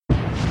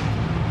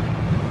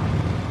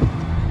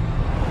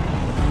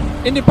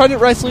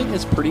Independent wrestling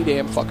is pretty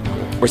damn fucking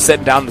cool. We're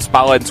sitting down in the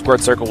Spotlight and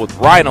Squared Circle with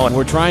Rhino.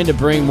 We're trying to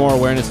bring more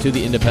awareness to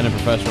the independent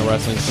professional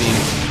wrestling scene.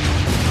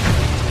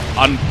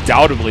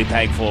 Undoubtedly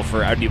thankful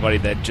for anybody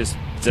that just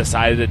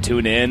decided to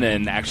tune in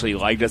and actually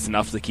liked us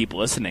enough to keep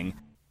listening.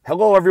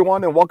 Hello,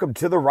 everyone, and welcome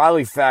to The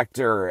Riley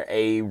Factor,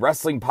 a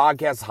wrestling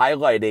podcast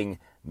highlighting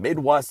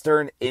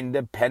Midwestern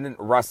independent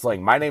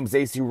wrestling. My name's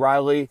AC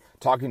Riley,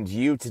 talking to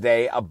you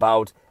today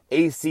about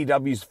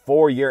ACW's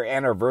 4-year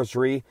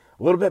anniversary.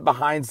 A little bit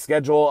behind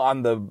schedule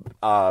on the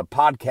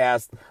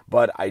podcast,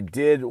 but I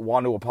did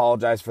want to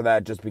apologize for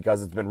that just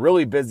because it's been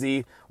really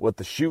busy with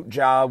the shoot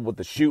job, with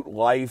the shoot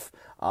life.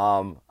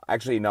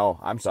 Actually, no,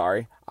 I'm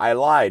sorry. I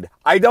lied.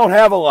 I don't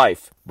have a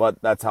life,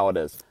 but that's how it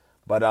is.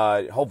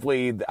 But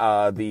hopefully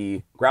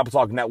the Grapple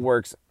Talk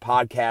Network's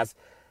podcast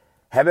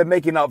have been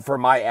making up for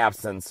my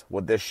absence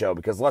with this show,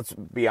 because let's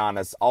be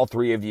honest, all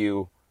three of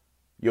you,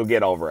 you'll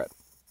get over it.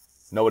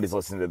 Nobody's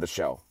listening to the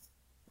show.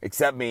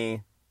 Except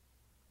me,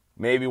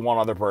 maybe one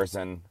other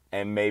person,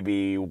 and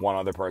maybe one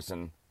other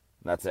person.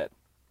 That's it.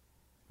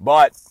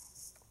 But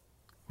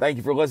thank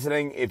you for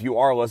listening. If you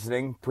are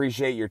listening,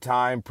 appreciate your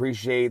time.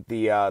 Appreciate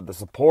the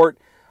support.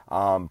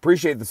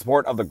 Appreciate the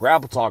support of the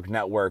Grapple Talk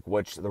Network,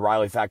 which the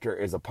Riley Factor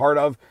is a part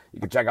of. You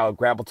can check out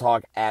Grapple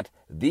Talk at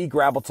The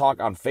Grapple Talk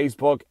on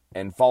Facebook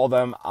and follow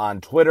them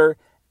on Twitter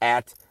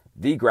at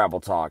The Grapple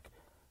Talk.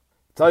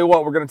 Tell you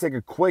what, we're going to take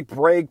a quick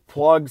break,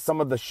 plug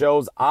some of the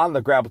shows on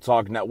the Grapple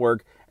Talk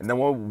Network, and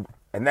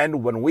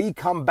then when we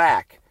come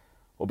back,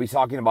 we'll be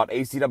talking about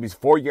ACW's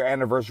 4-year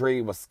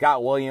anniversary with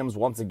Scott Williams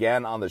once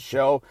again on the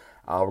show.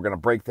 We're going to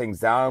break things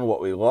down,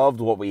 what we loved,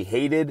 what we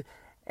hated,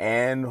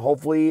 and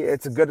hopefully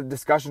it's a good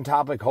discussion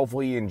topic.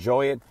 Hopefully you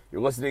enjoy it.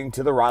 You're listening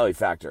to The Riley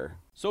Factor.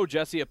 So,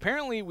 Jesse,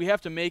 apparently we have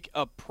to make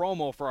a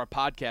promo for our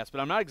podcast, but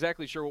I'm not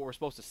exactly sure what we're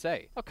supposed to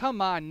say. Oh, come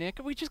on, Nick.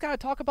 We just got to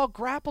talk about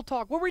Grapple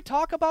Talk, where we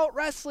talk about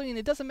wrestling.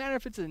 It doesn't matter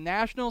if it's the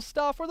national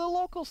stuff or the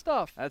local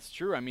stuff. That's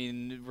true. I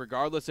mean,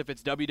 regardless if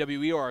it's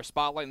WWE or our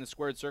Spotlight in the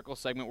Squared Circle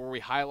segment where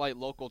we highlight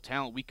local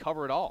talent, we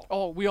cover it all.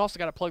 Oh, we also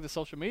got to plug the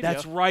social media.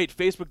 That's right.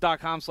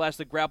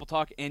 Facebook.com/The Grapple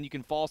Talk, and you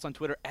can follow us on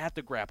Twitter at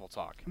The Grapple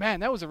Talk.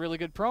 Man, that was a really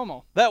good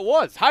promo. That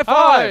was. High five.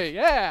 Hi,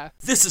 yeah.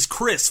 This is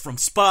Chris from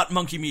Spot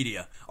Monkey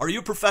Media. Are you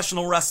a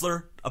professional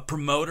wrestler, a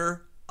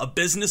promoter, a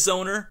business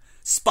owner?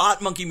 Spot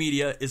Monkey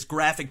Media is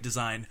graphic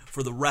design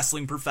for the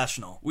wrestling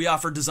professional. We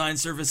offer design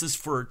services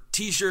for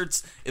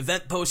t-shirts,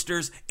 event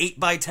posters,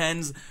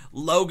 8x10s,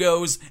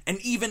 logos, and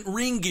even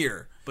ring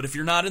gear. But if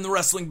you're not in the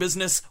wrestling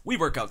business, we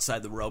work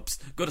outside the ropes.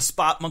 Go to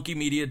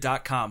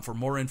spotmonkeymedia.com for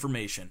more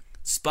information.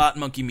 Spot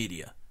Monkey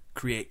Media.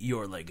 Create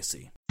your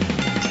legacy.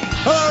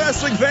 Hello,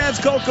 wrestling fans.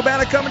 Colt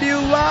Cabana coming to you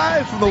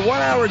live from the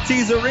 1 Hour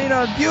Tees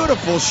Arena in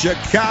beautiful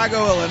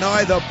Chicago,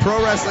 Illinois. The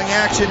pro wrestling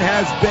action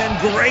has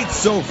been great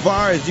so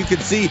far. As you can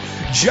see,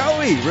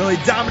 Joey really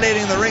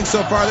dominating the ring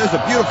so far. There's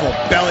a beautiful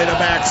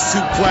belly-to-back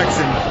suplex.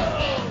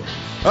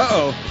 And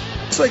uh-oh.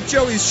 Looks like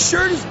Joey's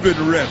shirt has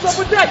been ripped. What's up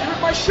with that? You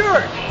ripped my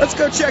shirt. Let's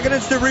go check an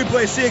instant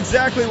replay, see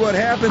exactly what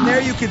happened.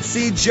 There you can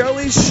see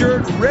Joey's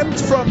shirt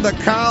ripped from the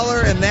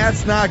collar, and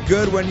that's not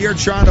good when you're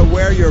trying to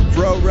wear your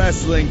pro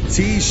wrestling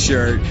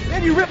t-shirt.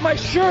 Man, you ripped my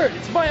shirt.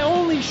 It's my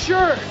only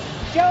shirt.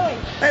 Joey.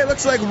 Hey, it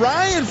looks like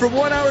Ryan from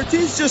 1 Hour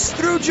Tees just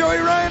threw Joey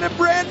Ryan a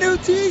brand new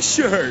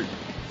t-shirt.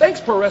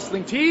 Thanks, Pro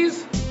Wrestling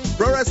Tees.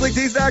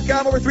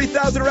 ProWrestlingTees.com. Over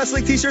 3,000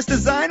 wrestling t-shirts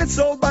designed and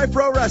sold by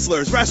pro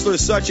wrestlers. Wrestlers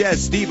such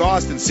as Steve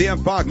Austin,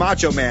 CM Punk,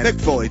 Macho Man, Mick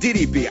Foley,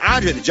 DDP,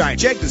 Andre the Giant,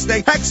 Jake the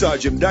Snake, Hacksaw,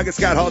 Jim Duggan,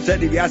 Scott Hall, Ted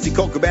DiBiase,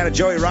 Colt Cabana,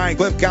 Joey Ryan,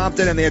 Cliff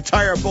Compton, and the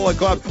entire Bullet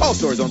Club. All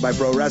stores owned by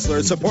pro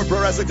wrestlers. Support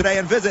pro wrestling today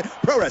and visit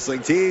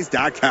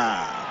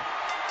ProWrestlingTees.com.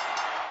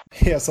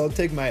 Yes, I'll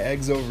take my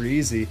eggs over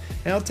easy,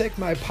 and I'll take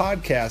my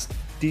podcast,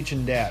 Deech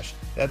and Dash.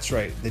 That's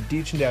right, the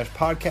Deech and Dash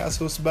podcast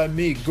hosted by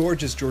me,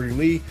 gorgeous Jordy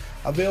Lee,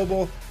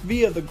 available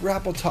via the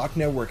Grapple Talk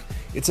Network.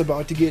 It's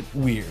about to get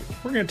weird.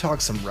 We're going to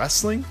talk some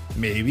wrestling,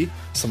 maybe,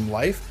 some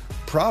life,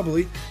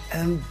 probably,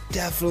 and I'm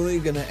definitely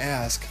going to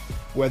ask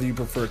whether you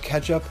prefer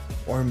ketchup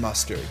or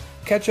mustard.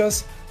 Catch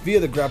us via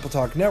the Grapple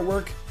Talk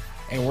Network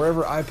and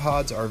wherever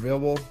iPods are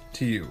available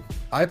to you.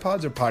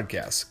 iPods or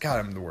podcasts? God,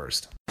 I'm the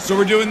worst. So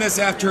we're doing this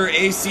after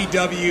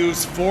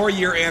ACW's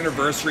 4-year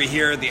anniversary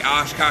here at the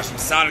Oshkosh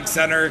Masonic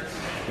Center.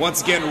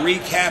 Once again,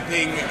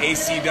 recapping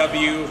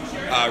ACW,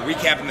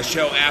 recapping the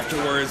show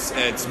afterwards.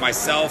 It's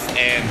myself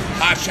and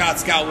Hotshot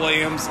Scott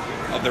Williams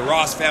of the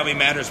Ross Family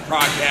Matters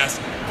podcast.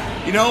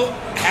 You know,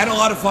 had a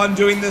lot of fun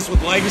doing this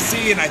with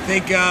Legacy, and I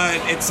think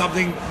it's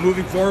something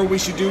moving forward we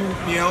should do,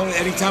 you know,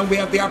 anytime we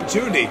have the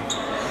opportunity.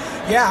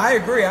 Yeah, I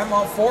agree. I'm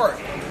all for it.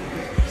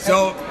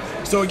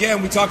 So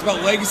again, we talked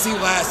about Legacy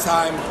last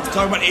time,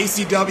 talking about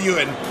ACW,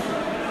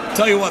 and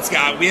tell you what,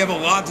 Scott, we have a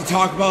lot to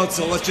talk about,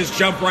 so let's just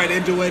jump right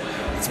into it.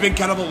 It's been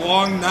kind of a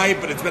long night,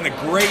 but it's been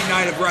a great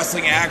night of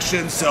wrestling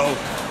action, so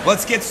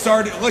let's get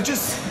started. Let's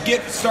just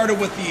get started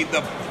with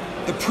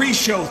the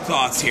pre-show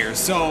thoughts here.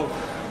 So,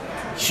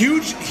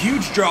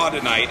 huge draw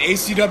tonight.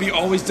 ACW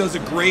always does a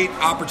great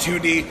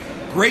opportunity,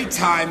 great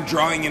time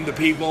drawing in the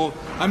people.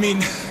 I mean,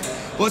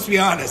 let's be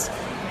honest.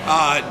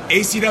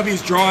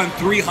 ACW's drawing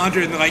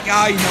 300, and they're like,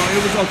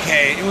 it was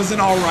okay. It was an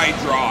all right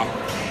draw.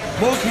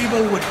 Most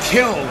people would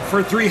kill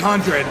for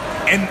 300,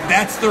 and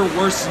that's their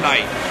worst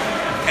night.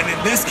 And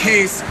in this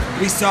case,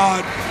 we saw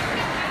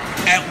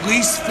at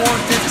least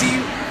 450.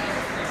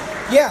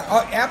 Yeah,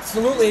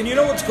 absolutely. And you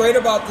know what's great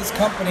about this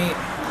company?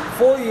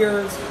 4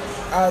 years,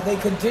 they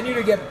continue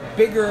to get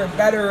bigger and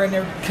better, and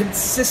they're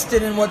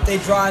consistent in what they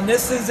draw. And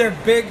this is their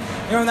big,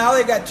 now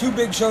they've got 2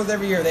 big shows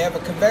every year. They have a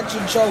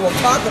convention show. We'll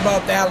talk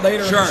about that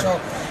later in the show.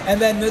 And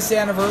then this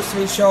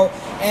anniversary show.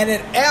 And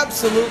it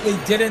absolutely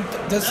didn't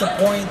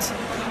disappoint.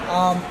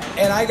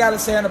 And I got to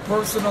say, on a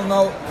personal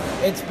note,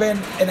 it's been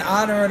an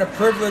honor and a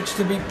privilege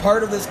to be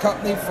part of this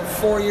company for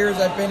 4 years.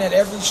 I've been at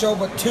every show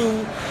but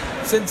 2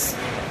 since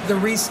the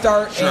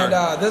restart,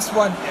 and this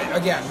one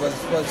again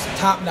was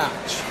top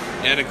notch.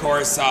 And of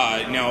course,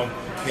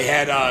 they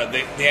had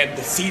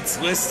the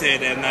seats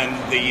listed, and then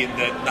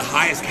the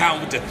highest count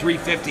went to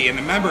 350. And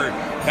remember,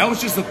 that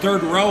was just the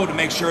third row to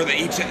make sure that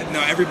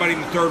everybody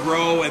in the third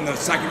row and the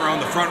second row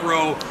and the front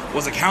row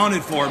was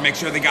accounted for, make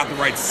sure they got the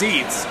right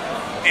seats.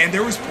 And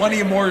there was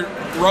plenty of more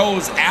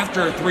rows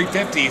after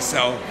 350,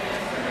 so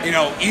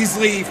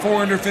easily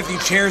 450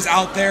 chairs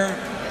out there.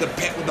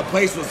 The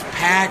place was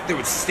packed. There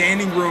was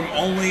standing room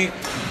only.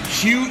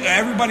 Huge.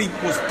 Everybody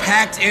was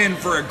packed in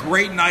for a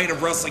great night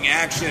of wrestling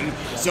action.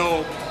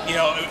 So,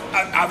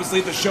 obviously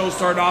the show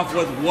started off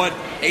with what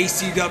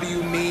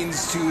ACW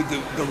means to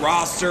the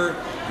roster.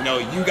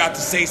 You got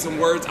to say some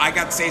words. I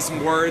got to say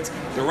some words.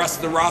 The rest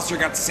of the roster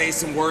got to say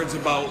some words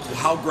about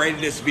how great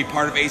it is to be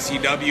part of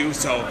ACW.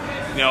 So,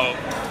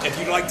 if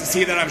you'd like to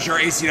see that, I'm sure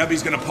ACW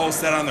is going to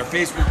post that on their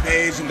Facebook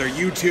page and their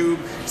YouTube,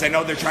 because I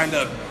know they're trying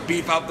to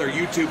beef up their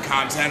YouTube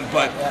content.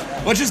 But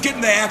let's just get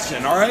into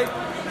action, all right?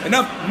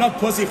 Enough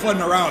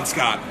pussyfooting around,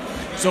 Scott.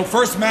 So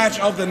first match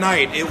of the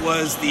night, it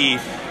was a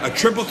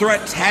triple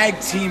threat tag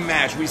team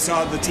match. We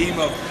saw the team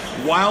of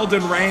Wild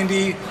and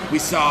Randy. We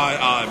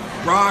saw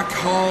Brock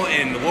Hall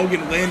and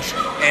Logan Lynch,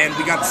 and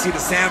we got to see the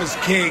Savage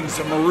Kings,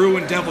 Maru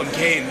and Devlin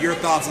Kane. Your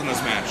thoughts on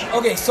this match?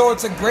 Okay, so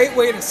it's a great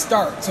way to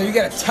start. So you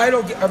get a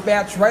title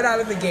match right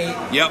out of the gate.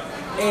 Yep.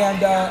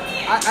 And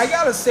I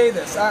got to say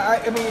this.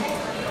 I mean,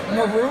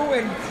 Maru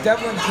and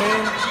Devlin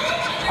Kane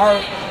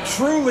are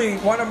truly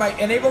one of my,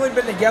 and they've only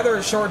been together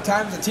a short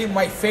time, the team,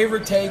 my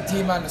favorite tag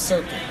team on the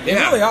circuit. They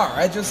really are.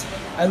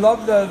 I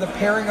love the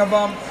pairing of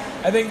them.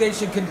 I think they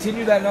should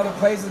continue that in other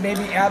places,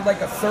 maybe add like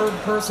a third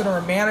person or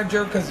a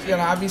manager, because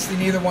obviously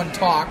neither one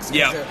talks.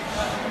 Yeah.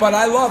 But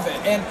I love it,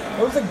 and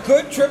it was a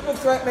good triple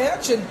threat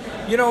match. And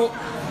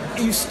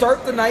you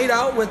start the night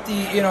out with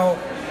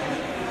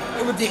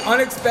with the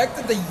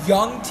unexpected, the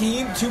young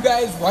team, 2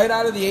 guys right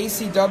out of the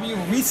ACW,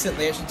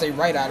 recently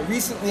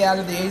out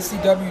of the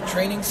ACW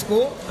training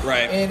school,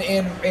 right?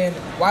 And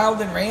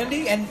Wild and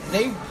Randy, and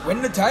they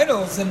win the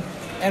titles,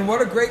 and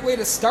what a great way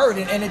to start.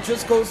 And it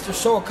just goes to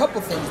show a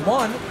couple things.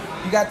 One,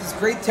 you got this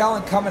great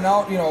talent coming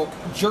out,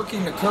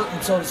 jerking the curtain,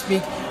 so to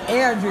speak,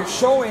 and you're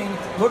showing,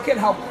 look at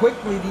how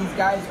quickly these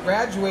guys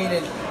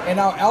graduated and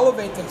now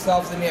elevate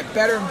themselves and get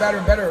better and better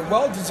and better.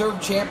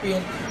 Well-deserved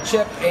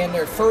championship and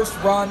their first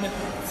run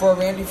for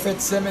Randy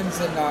Fitzsimmons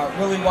and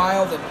Willie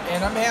Wild,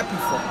 and I'm happy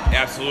for them.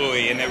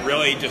 Absolutely, and it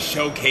really just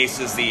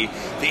showcases the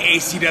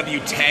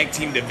ACW tag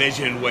team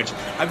division, which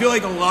I feel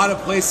like a lot of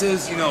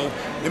places,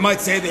 they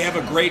might say they have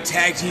a great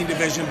tag team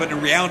division, but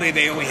in reality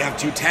they only have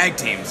 2 tag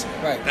teams.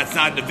 Right. That's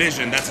not a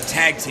division, that's a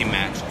tag team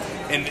match.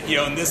 And,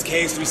 in this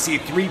case, we see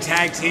 3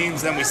 tag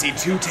teams, then we see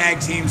 2 tag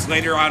teams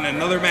later on in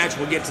another match.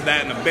 We'll get to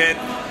that in a bit.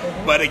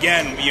 But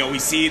again, we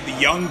see the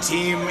young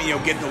team,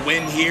 get the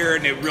win here,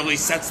 and it really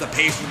sets the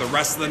pace for the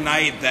rest of the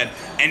night that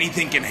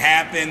anything can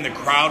happen. The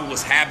crowd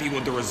was happy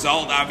with the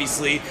result,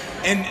 obviously.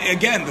 And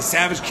again, the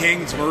Savage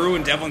Kings, Maru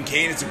and Devlin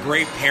Kane, it's a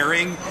great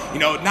pairing.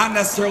 Not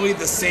necessarily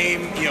the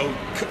same,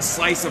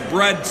 slice of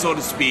bread, so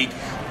to speak,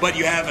 but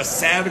you have a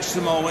Savage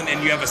Samoan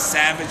and you have a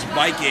Savage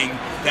Viking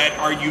that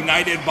are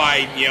united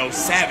by,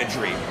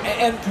 savagery.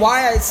 And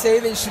why I say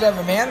they should have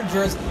a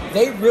manager is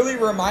they really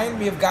remind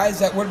me of guys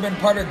that would have been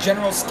part of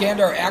General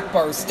Skandar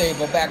Akbar's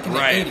stable back in the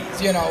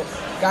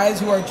 80s,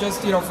 guys who are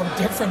just, from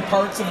different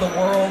parts of the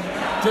world,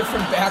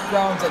 different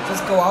backgrounds, that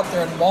just go out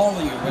there and maul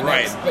you.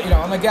 But,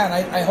 and again,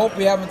 I hope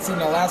we haven't seen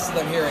the last of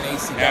them here in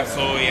ACW.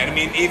 Absolutely. And I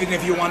mean, even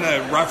if you want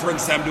to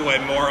reference them to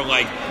a more,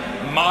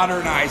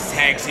 modernized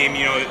tag team,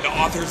 the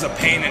Authors of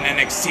Pain in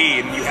NXT,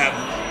 and you have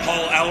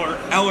Paul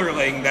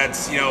Ellerling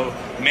that's,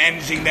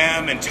 managing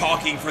them and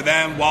talking for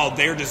them while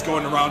they're just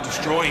going around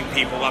destroying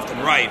people left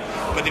and right.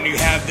 But then you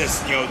have this,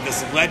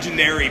 this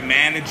legendary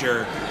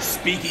manager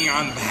speaking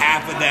on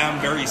behalf of them,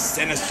 very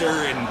sinister,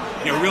 and,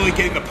 really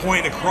getting the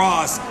point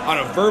across on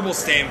a verbal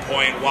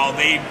standpoint while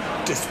they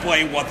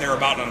display what they're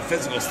about on a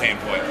physical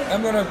standpoint.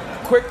 I'm going to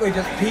quickly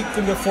just peek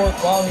through the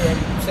fourth wall here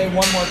and say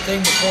one more thing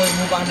before we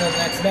move on to the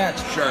next match.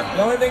 Sure.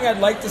 The only thing I'd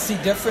like to see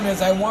different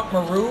is I want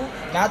Maru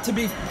not to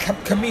be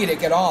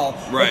comedic at all,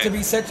 right, but to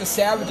be such a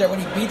savage that when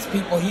he beats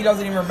people, he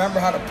doesn't even remember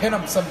how to pin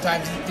them.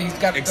 Sometimes he's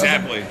got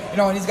exactly,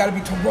 and he's got to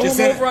be to roll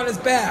him over on his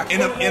back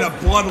in a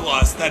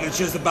bloodlust that it's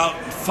just about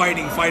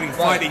fighting,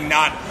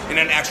 not in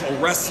an actual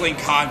wrestling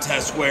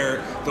contest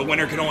where the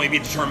winner can only be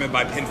determined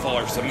by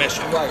pinfall or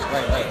submission. Right.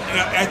 And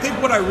I think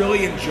what I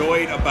really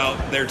enjoyed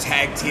about their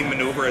tag team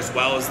maneuver as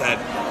well is that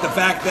the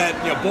fact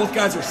that both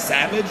guys are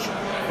savage,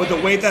 but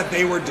the way that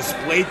they were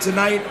displayed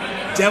tonight,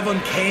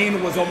 Devlin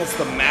Kane was almost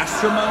the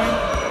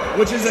mastermind,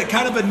 which is a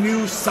kind of a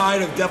new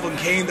side of Devlin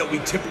Kane that we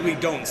typically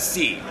don't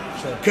see.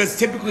 Because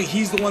typically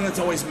he's the one that's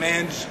always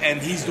managed and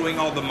he's doing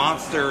all the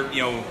monster,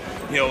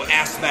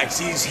 aspects.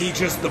 He's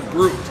just the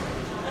brute.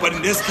 But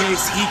in this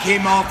case, he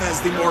came off as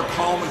the more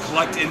calm and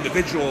collected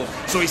individual,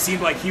 so he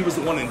seemed like he was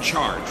the one in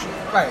charge.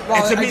 Right.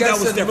 Well, and to me, that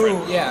was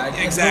different.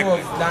 Exactly. In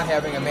lieu of not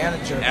having a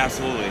manager.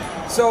 Absolutely.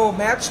 So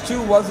match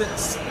 2 wasn't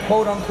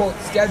quote unquote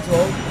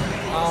scheduled.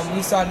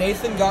 We saw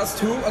Nathan Gust,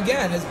 who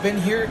again has been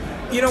here.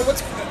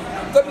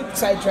 Let me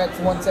sidetrack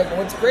for 1 second.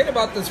 What's great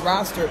about this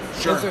roster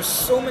is there's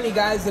so many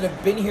guys that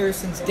have been here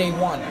since day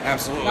one.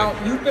 Absolutely. Now,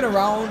 you've been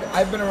around,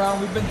 I've been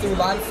around, we've been through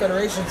a lot of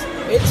federations.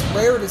 It's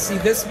rare to see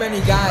this many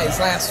guys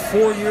last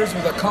 4 years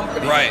with a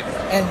company. Right.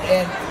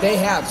 And they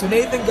have. So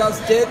Nathan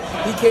Gust did.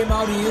 He came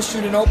out, he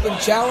issued an open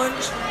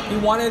challenge. He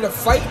wanted to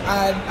fight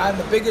on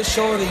the biggest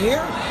show of the year,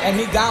 and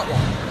he got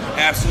one.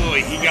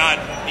 Absolutely. He got,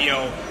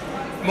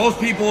 most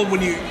people,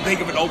 when you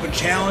think of an open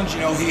challenge,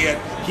 he had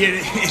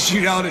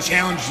issued out a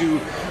challenge to,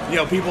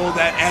 people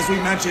that, as we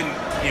mentioned,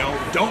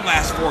 don't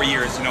last 4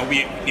 years.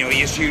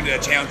 He issued a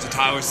challenge to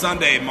Tyler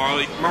Sunday,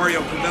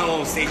 Mario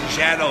Camillo, Satan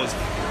Shadows,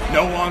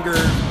 no longer,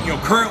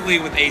 currently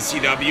with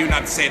ACW.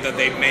 Not to say that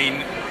they may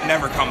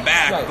never come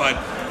back, but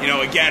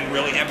again,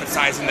 really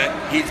emphasizing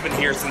that he's been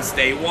here since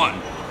day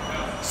one.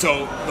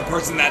 So the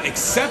person that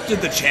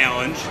accepted the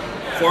challenge,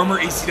 former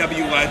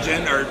ECW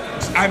legend,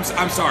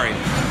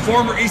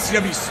 former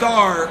ECW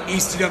star,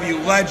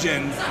 ECW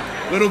legend,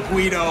 Little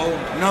Guido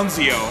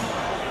Nunzio.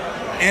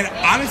 And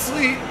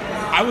honestly,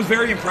 I was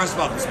very impressed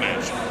about this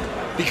match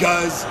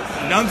because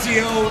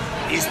Nunzio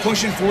is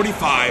pushing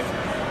 45.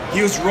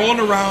 He was rolling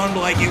around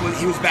like he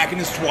was back in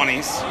his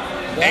 20s,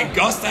 and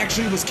Gust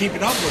actually was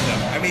keeping up with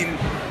him. I mean,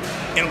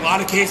 in a lot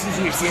of cases,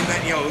 we've seen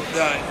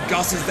that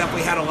Gust has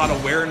definitely had a lot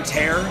of wear and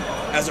tear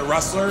as a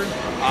wrestler.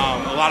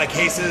 A lot of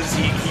cases,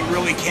 he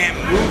really can't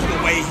move the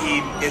way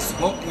he is,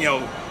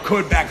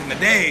 could back in the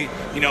day.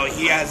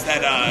 He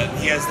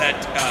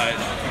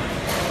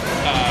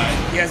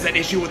has that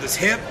issue with his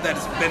hip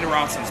that's been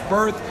around since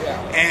birth,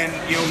 and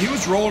he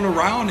was rolling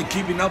around and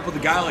keeping up with a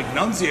guy like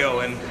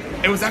Nunzio, and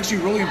it was actually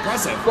really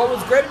impressive. What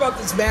was great about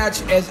this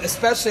match,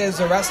 especially as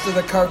the rest of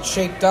the card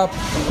shaped up,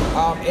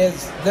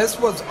 is this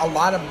was a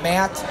lot of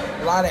mat,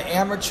 a lot of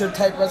amateur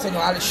type wrestling, a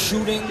lot of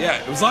shooting.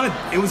 Yeah,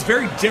 it was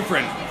very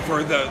different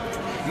for the.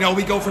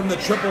 We go from the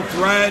triple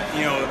threat,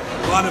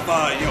 a lot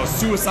of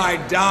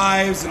suicide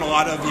dives and a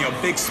lot of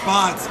big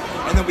spots,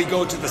 and then we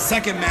go to the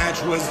second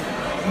match was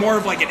more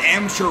of like an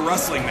amateur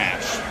wrestling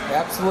match.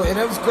 Absolutely, and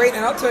it was great.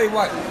 And I'll tell you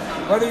what,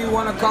 whether you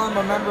want to call him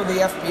a member of the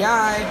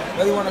FBI,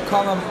 whether you want to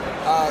call him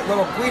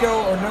Little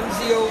Guido or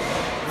Nunzio,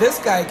 this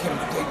guy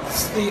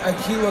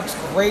he looks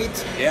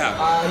great.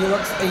 Yeah. He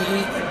looks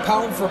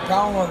pound for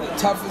pound one of the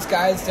toughest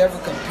guys to ever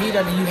compete.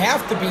 I mean, you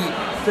have to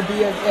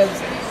be as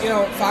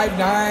 5'9"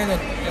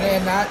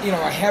 and not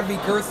a heavy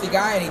girthy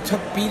guy, and he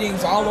took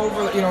beatings all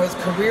over his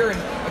career, and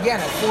again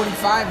at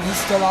 45 he's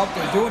still out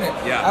there doing it.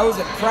 Yeah. I was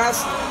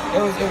impressed.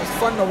 It was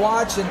fun to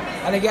watch,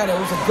 and again it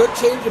was a good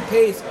change of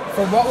pace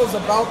from what was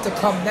about to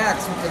come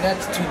next with the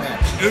next two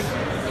matches.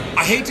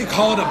 I hate to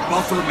call it a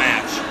buffer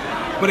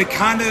match, but it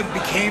kind of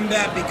became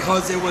that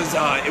because it was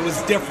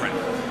different.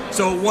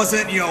 So it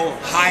wasn't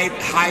high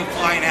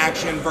flying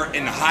action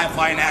and high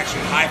flying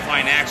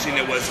action.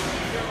 It was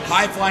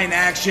high flying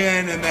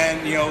action and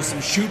then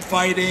some shoot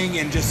fighting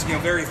and just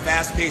very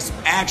fast paced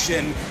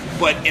action,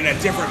 but in a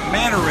different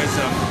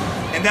mannerism.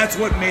 And that's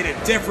what made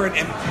it different,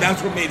 and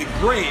that's what made it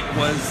great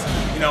was,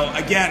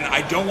 again,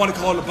 I don't want to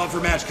call it a buffer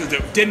match because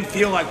it didn't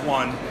feel like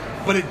one,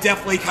 but it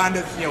definitely kind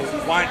of,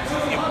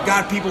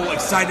 got people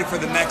excited for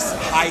the next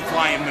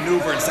high-flying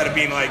maneuver instead of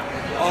being like,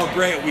 oh,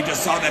 great, we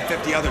just saw that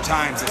 50 other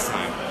times this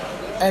time.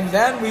 And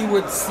then we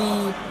would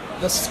see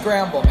the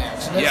scramble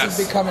match. And this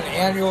has become an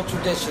annual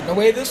tradition. The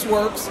way this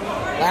works,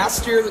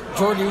 last year,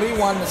 Jordy Lee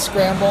won the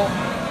scramble.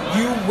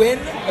 You win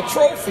a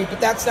trophy, but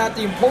that's not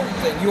the important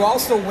thing. You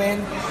also win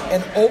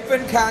an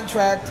open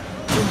contract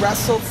to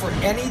wrestle for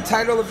any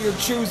title of your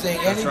choosing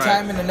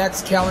anytime in the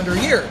next calendar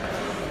year.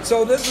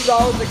 So this is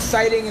always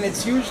exciting, and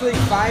it's usually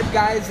 5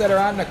 guys that are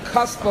on the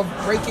cusp of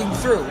breaking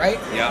through, right?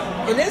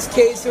 Yeah. In this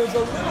case, it was a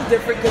little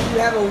different because you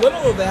had a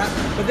little of that,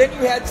 but then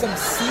you had some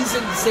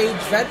seasoned Sage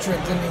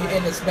veterans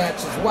in this match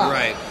as well.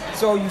 Right.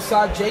 So you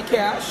saw Jay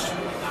Cash,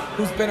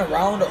 who's been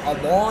around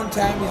a long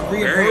time. He's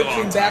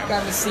re-emerging back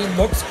on the scene.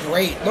 Looks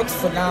great. Looks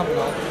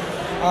phenomenal.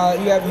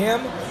 You have him.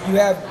 You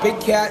have Big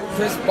Cat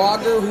Chris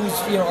Bogger, who's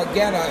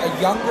again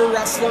a younger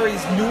wrestler.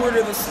 He's newer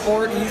to the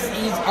sport.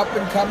 He's up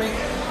and coming.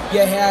 You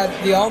had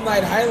the All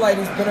Night Highlight,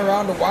 who's been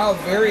around a while,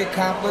 very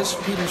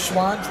accomplished, Peter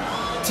Schwantz.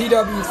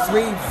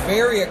 TW3,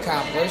 very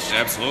accomplished.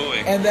 Absolutely.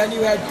 And then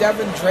you had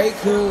Devin Drake,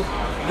 who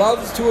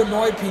loves to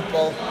annoy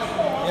people,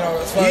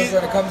 as far as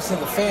when it comes to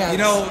the fans.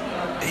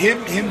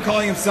 Him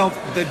calling himself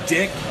the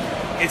Dick,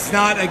 it's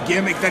not a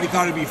gimmick that he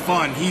thought it'd be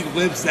fun. He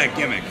lives that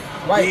gimmick.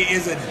 Right. He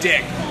is a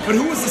dick. But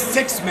who was the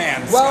sixth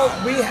man? Well,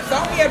 we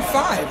thought we had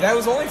 5. That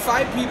was only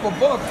 5 people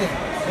booked,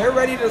 and they're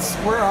ready to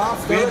square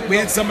off. We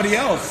had somebody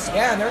else.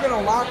 Yeah, and they're going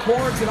to lock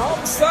horns, and all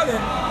of a sudden,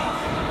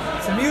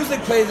 some music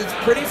plays. It's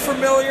pretty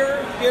familiar.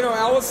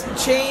 Alice in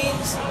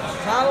Chains.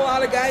 Not a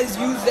lot of guys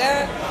use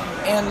that.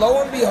 And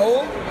lo and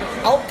behold,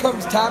 out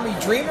comes Tommy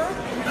Dreamer.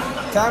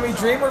 Tommy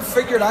Dreamer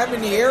figured, I'm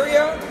in the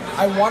area.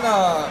 I want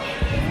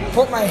to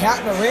put my hat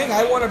in the ring.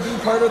 I want to be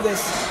part of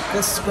this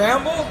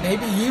scramble.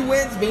 Maybe he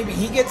wins. Maybe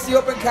he gets the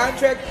open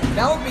contract.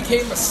 Now it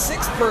became a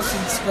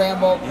 6-person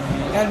scramble.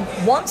 And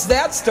once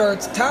that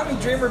starts, Tommy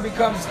Dreamer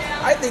becomes,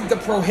 I think, the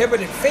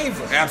prohibited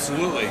favorite.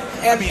 Absolutely.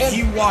 And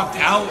he walked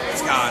out,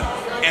 Scott,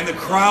 and the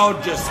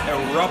crowd just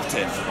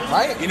erupted.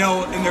 Right.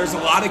 And there's a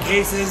lot of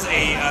cases,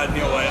 a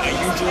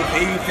usual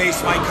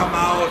babyface might come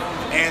out,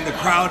 and the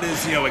crowd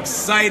is,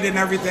 excited and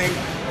everything,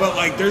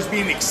 but there's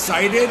being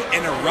excited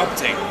and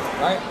erupting.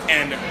 Right.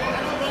 And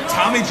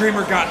Tommy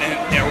Dreamer got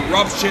an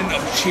eruption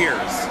of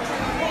cheers.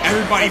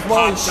 Everybody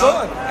popped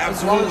up.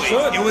 Absolutely.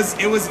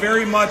 It was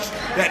very much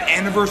that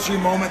anniversary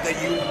moment that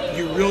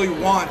you really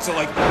want. So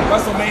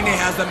WrestleMania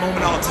has that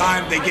moment all the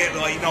time. They get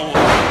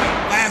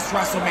last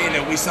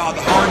WrestleMania we saw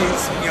the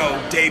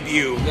Hardys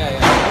debut,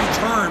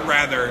 return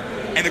rather,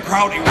 and the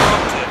crowd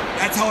erupted.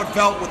 That's how it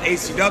felt with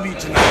ACW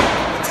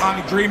tonight when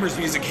Tommy Dreamer's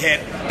music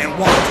hit and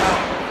walked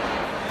out.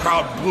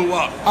 Crowd blew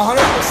up. 100%.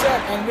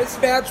 And this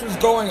match was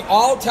going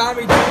all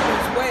Tommy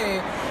Dreamer's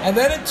way, and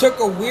then it took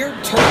a weird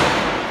turn.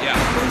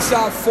 Yeah. We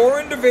saw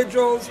 4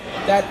 individuals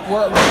that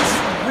were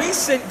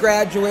recent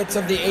graduates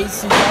of the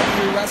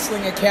ACW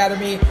Wrestling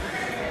Academy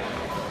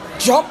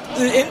jump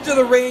into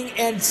the ring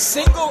and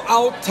single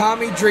out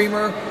Tommy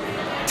Dreamer,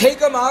 take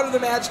him out of the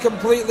match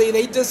completely.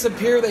 They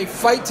disappear. They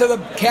fight to the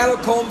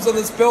catacombs of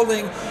this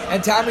building,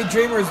 and Tommy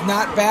Dreamer is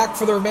not back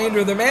for the remainder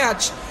of the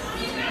match.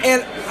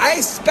 And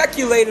I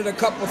speculated a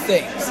couple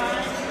things.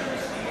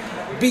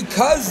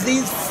 Because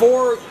these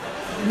 4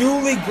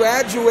 newly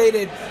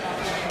graduated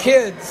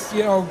kids,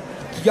 young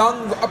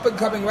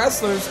up-and-coming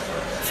wrestlers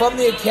from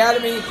the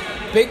academy,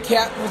 Big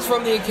Cat was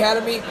from the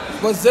academy,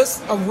 was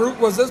this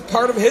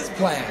part of his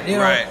plan?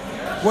 Right.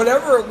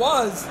 Whatever it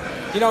was,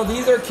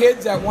 these are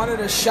kids that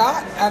wanted a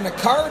shot on the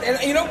card. And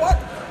you know what?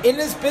 In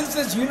this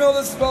business, this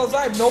as well as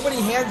I, nobody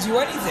hands you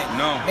anything.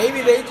 No.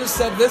 Maybe they just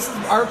said, this is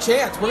our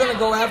chance. We're going to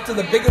go after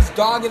the biggest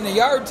dog in the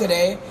yard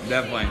today.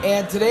 Definitely.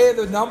 And today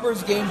the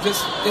numbers game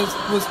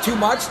was too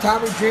much.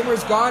 Tommy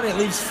Dreamer's gone. It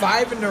leaves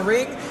 5 in the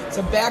ring.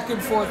 Some back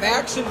and forth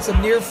action,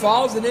 some near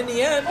falls. And in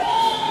the end,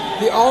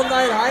 the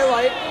all-night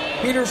highlight,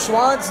 Peter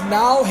Schwantz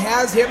now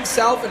has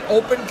himself an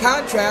open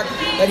contract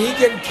that he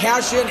can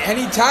cash in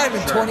anytime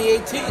in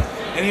 2018.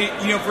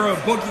 And, from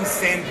a booking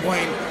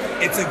standpoint,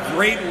 it's a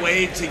great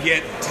way to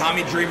get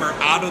Tommy Dreamer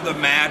out of the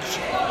match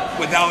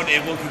without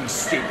it looking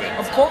stupid.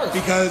 Of course.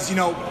 Because,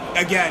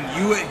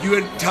 again, you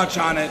would touch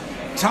on it.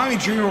 Tommy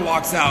Dreamer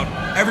walks out,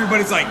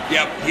 everybody's like,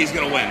 yep, he's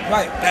going to win.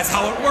 Right. That's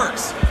how it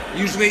works.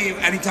 Usually,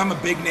 anytime a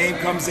big name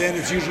comes in,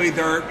 it's usually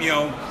they're,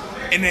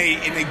 in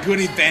a good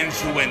advantage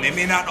to win. They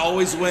may not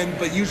always win,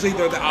 but usually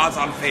they're the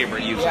odds-on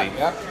favorite, usually.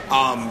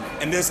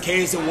 Yeah. In this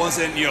case, it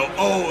wasn't,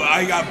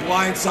 I got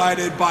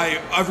blindsided by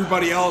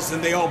everybody else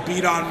and they all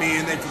beat on me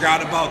and they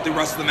forgot about the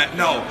rest of the match.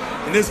 No.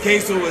 In this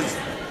case, it was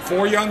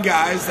 4 young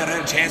guys that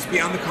had a chance to be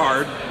on the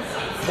card,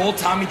 pulled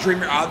Tommy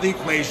Dreamer out of the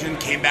equation,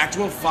 came back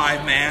to a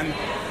 5-man,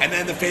 and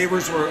then the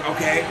favors were,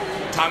 okay,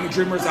 Tommy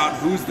Dreamer's out.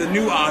 Who's the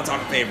new odds-on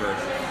favorite?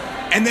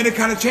 And then it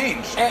kind of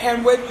changed.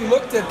 And when you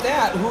looked at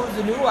that, who was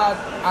the new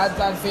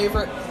odds-on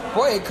favorite?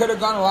 Boy, it could have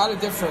gone a lot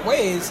of different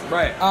ways.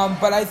 Right.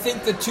 But I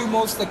think the 2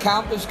 most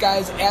accomplished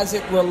guys, as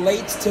it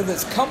relates to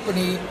this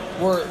company,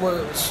 were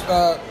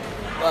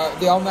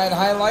the All Night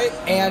Highlight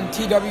and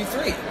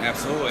TW3.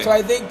 Absolutely. So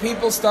I think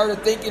people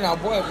started thinking, oh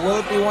boy, will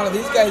it be one of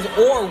these guys,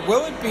 or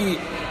will it be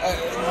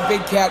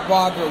Big Cat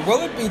Wagner? Will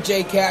it be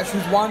Jay Cash,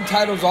 who's won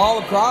titles all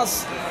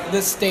across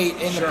this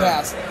state in the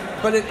past?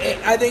 But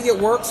I think it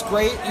works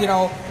great.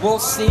 We'll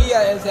see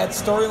as that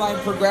storyline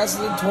progresses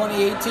in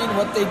 2018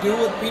 what they do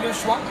with Peter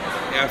Schwantz.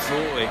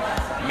 Absolutely.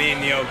 I mean,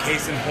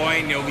 case in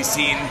point, we've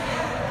seen,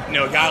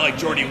 a guy like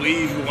Jordy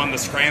Lee who won the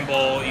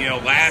Scramble,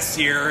 last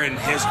year and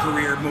his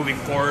career moving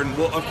forward. And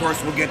of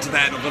course, we'll get to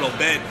that in a little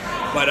bit.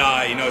 But,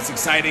 it's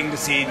exciting to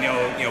see,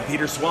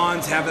 Peter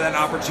Schwantz have that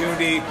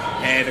opportunity.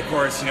 And, of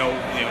course,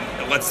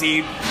 let's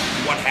see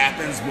what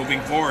happens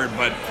moving forward.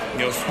 But,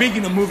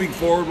 speaking of moving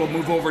forward, we'll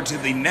move over to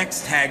the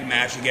next tag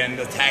match. Again,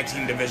 the tag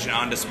team division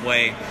on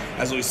display.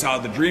 As we saw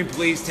the Dream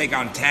Police take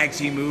on tag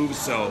team moves.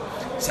 So,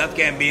 Seth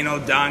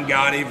Gambino, Don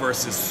Gotti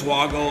versus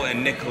Swoggle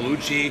and Nick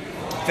Colucci.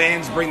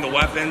 fans bring the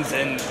weapons,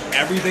 and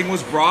everything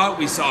was brought.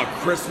 We saw a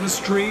Christmas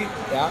tree.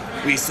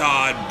 Yeah. We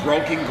saw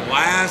broken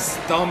glass,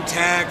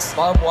 thumbtacks,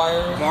 barbed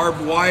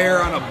wire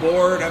on a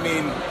board. I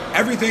mean,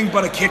 everything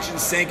but a kitchen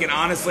sink, and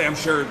honestly, I'm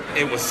sure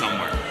it was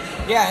somewhere.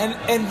 Yeah,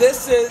 and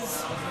this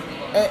is,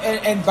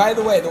 and by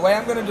the way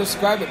I'm going to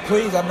describe it,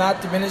 please, I'm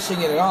not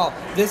diminishing it at all.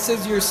 This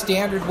is your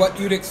standard, what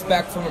you'd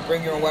expect from a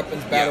Bring Your Own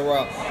Weapons Battle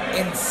Royal.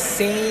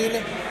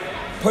 Insane,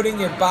 putting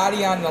your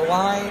body on the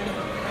line.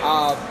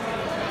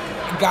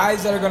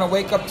 Guys that are going to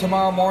wake up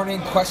tomorrow morning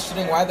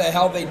questioning why the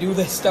hell they do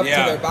this stuff to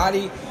their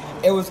body.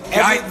 It was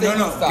everything you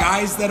thought.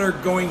 Guys that are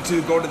going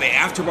to go to the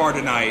after bar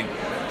tonight,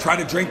 try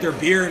to drink their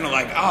beer, and are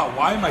like, oh,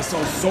 why am I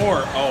so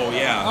sore? Oh,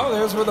 yeah. Oh,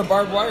 there's where the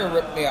barbed wire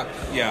ripped me up.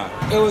 Yeah.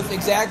 It was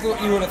exactly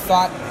what you would have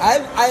thought.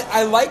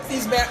 I like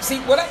these matches.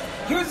 See,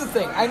 here's the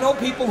thing. I know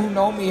people who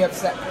know me have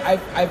said,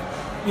 I've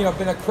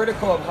been a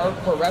critical of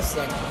hardcore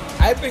wrestling.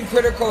 I've been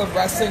critical of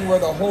wrestling where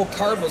the whole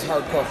card was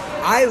hardcore.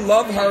 I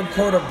love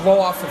hardcore to blow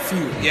off a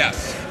feud.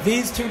 Yes.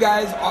 These two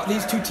guys,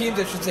 these two teams,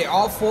 I should say,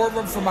 all four of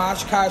them from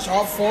Oshkosh,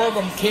 all four of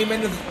them came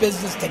into the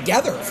business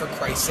together, for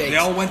Christ's sake. They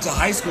all went to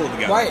high school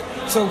together. Right.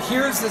 So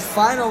here's this,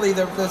 finally,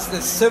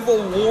 this civil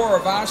war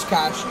of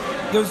Oshkosh.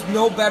 There's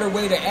no better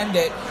way to end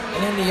it.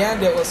 And in the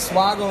end, it was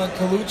Swoggle and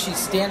Colucci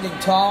standing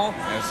tall.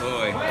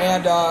 Absolutely.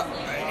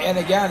 And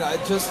again,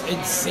 just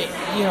insane.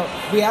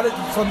 We had it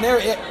from there.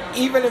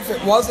 Even if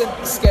it wasn't,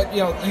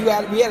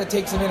 we had to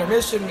take some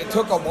intermission. It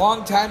took a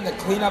long time to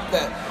clean up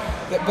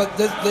but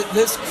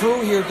this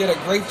crew here did a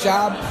great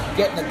job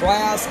getting the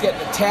glass, getting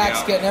the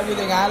tacks, getting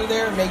everything out of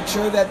there, and made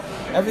sure that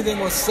everything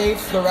was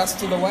safe the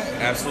rest of the way.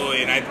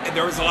 Absolutely, and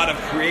there was a lot of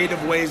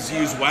creative ways to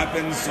use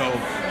weapons. So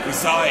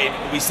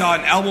we saw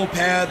an elbow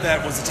pad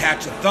that was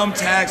attached to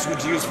thumbtacks,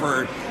 which was used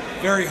for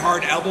very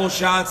hard elbow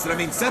shots. And I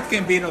mean, Seth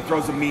Gambino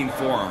throws a mean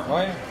forearm.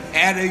 Oh, yeah.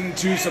 Adding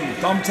to some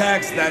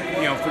thumbtacks, that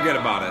forget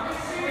about it.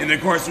 And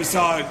of course, we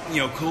saw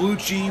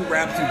Colucci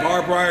wrap some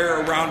barbed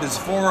wire around his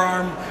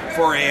forearm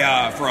for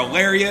a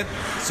lariat.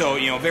 So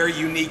very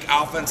unique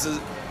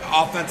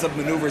offensive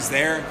maneuvers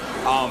there.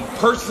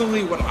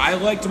 Personally, what I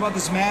liked about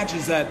this match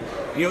is that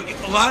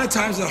a lot of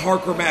times in a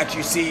hardcore match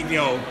you see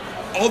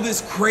all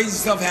this crazy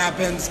stuff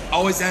happens,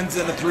 always ends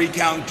in a 3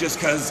 count just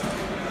because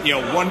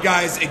one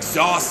guy's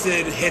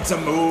exhausted, hits a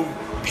move,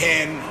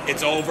 pin,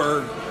 it's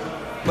over.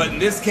 But in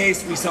this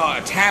case, we saw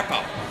a tap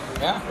out.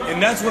 Yeah.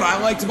 And that's what I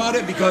liked about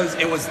it, because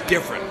it was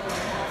different.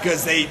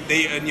 Because they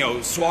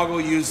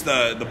Swoggle used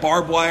the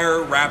barbed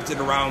wire, wrapped it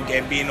around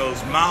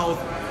Gambino's mouth,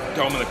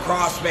 throw him in the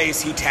cross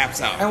space, he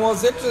taps out. And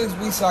what's interesting is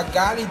we saw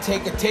Gotti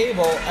take a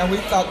table, and we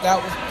thought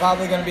that was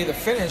probably going to be the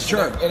finish.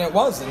 Sure. And it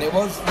wasn't. It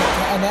was,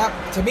 and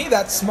that, to me,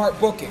 that's smart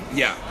booking.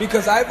 Yeah.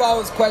 Because I've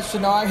always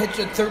questioned, I hit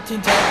you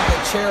 13 times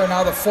with a chair, and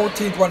now the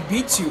 14th one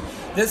beats you.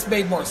 This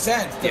made more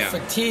sense. The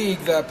fatigue,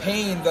 the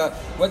pain,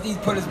 what he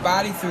put his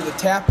body through, the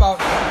tap out.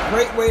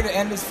 Great way to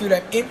end this feud.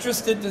 I'm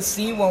interested to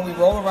see when we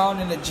roll around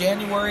into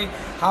January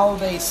how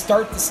they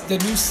start the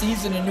new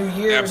season, a new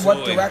year,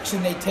 Absolutely. and what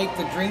direction they take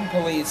the Dream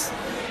Police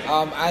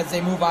as they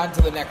move on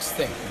to the next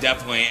thing.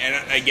 Definitely.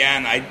 And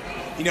again,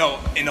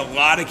 in a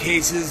lot of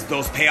cases,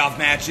 those payoff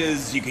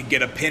matches, you could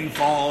get a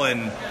pinfall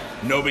and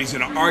nobody's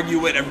going to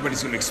argue it.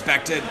 Everybody's going to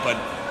expect it. But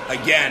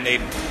again,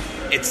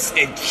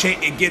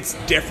 it gets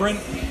different.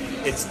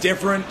 It's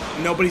different.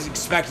 Nobody's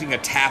expecting a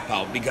tap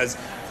out, because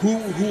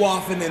who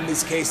often in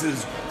these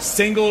cases,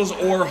 singles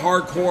or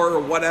hardcore or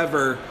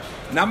whatever,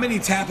 not many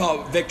tap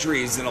out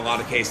victories in a lot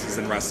of cases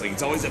in wrestling.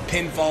 It's always a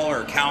pinfall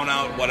or a count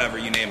out, whatever,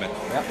 you name it.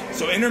 Yep.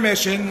 So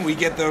intermission, we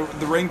get the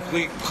ring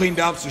cleaned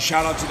up, so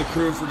shout out to the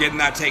crew for getting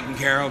that taken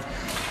care of.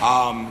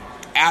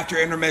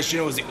 After intermission,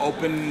 it was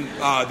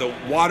the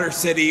Water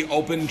City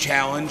Open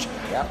Challenge.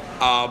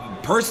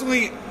 Yep.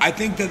 Personally, I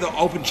think that the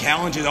Open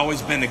Challenge has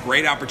always been a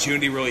great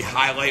opportunity to really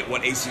highlight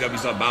what ACW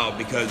is about,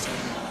 because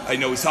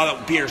we saw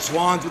that Peter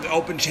Swans with the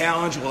Open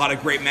Challenge, a lot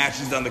of great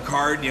matches on the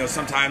card,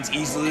 sometimes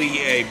easily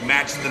a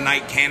match of the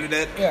night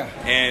candidate. Yeah.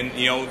 And,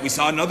 we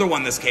saw another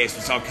one in this case.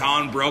 We saw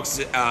Colin Brooks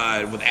with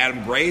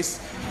Adam Grace.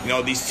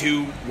 These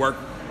two work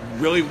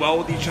really well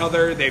with each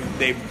other.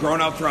 They've grown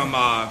up from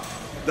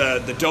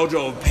the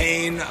Dojo of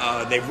Pain.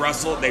 They've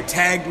wrestled, they've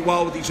tagged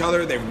well with each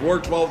other, they've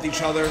worked well with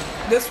each other.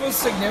 This was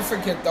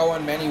significant, though,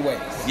 in many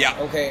ways. Yeah.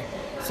 Okay,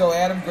 so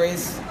Adam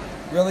Grace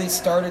really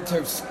started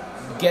to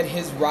get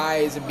his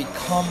rise and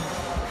become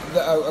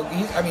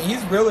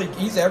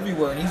he's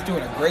everywhere, and he's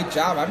doing a great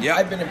job.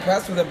 I've been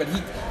impressed with him, but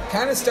he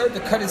kind of started to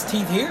cut his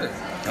teeth here.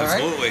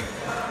 Absolutely. Right?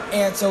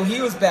 And so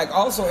he was back.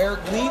 Also,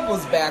 Eric Lieb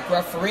was back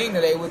refereeing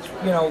today, which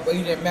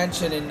you didn't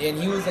mention, and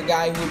he was a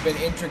guy who had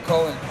been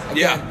integral. And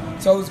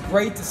again, so it was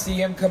great to see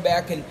him come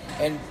back and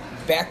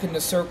back in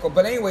the circle.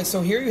 But anyway,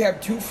 so here you have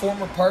two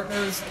former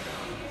partners.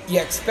 You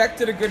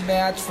expected a good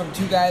match from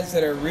two guys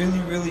that are really,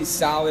 really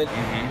solid,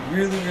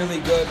 really, really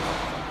good.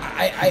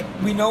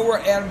 We know where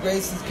Adam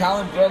Grace is.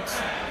 Colin Brooks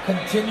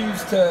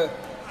continues to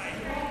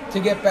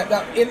get better.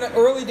 Now, in the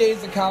early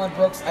days of Colin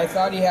Brooks, I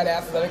thought he had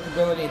athletic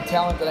ability and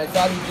talent, but I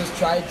thought he just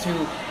tried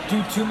to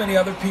do too many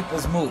other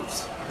people's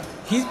moves.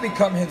 he's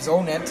become his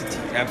own entity.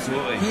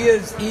 Absolutely. He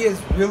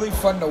is really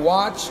fun to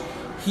watch.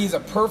 He's a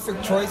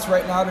perfect choice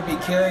right now to be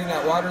carrying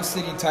that Water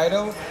City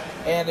title.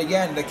 And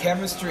again, the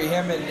chemistry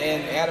him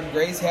and Adam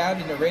Grace had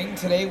in the ring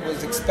today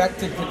was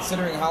expected,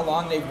 considering how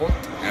long they've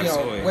worked,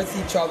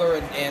 with each other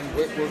and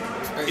worked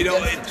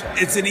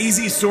it's an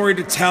easy story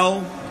to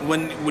tell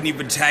when you've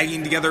been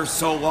tagging together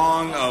so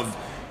long. Of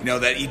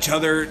that each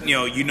other,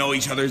 you know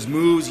each other's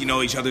moves, you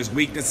know each other's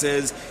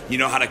weaknesses, you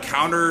know how to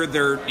counter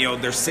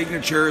their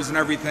signatures and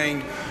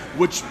everything,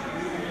 which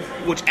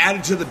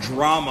added to the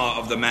drama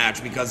of the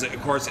match because,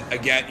 of course,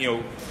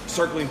 again,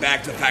 circling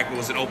back to the fact that it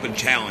was an open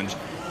challenge.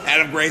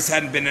 Adam Grace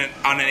hadn't been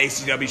on an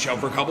ACW show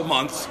for a couple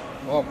months.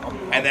 Well,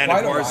 and then,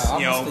 of course,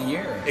 almost a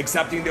year.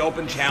 Accepting the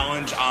open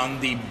challenge on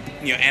the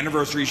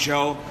anniversary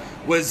show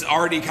was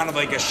already kind of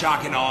like a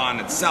shock and awe in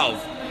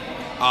itself.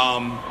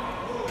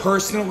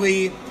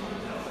 Personally,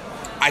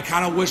 I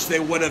kind of wish they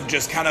would have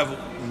just kind of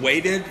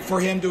waited for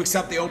him to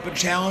accept the open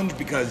challenge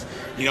because,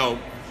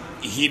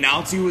 he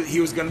announced he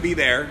was going to be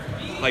there,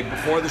 like,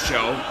 before the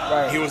show.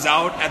 Right. He was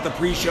out at the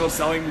pre-show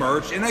selling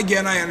merch. And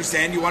again, I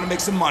understand you want to make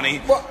some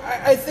money. Well,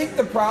 I think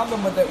the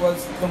problem with it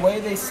was the way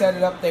they set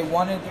it up. They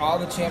wanted all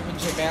the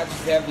championship matches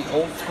to have the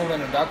old school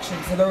introduction,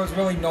 so there was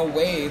really no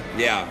way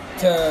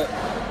to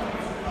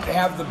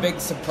have the big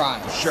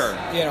surprise. Sure.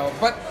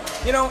 But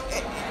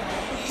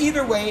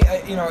either way,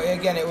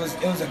 again, it was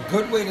a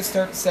good way to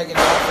start the second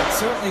half. It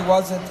certainly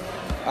wasn't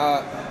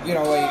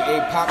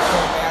a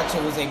popcorn match.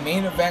 It was a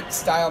main event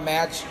style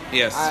match.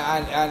 Yes.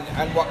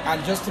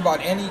 On just about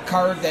any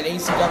card that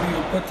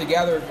ACW put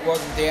together, it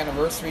wasn't the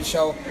anniversary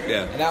show.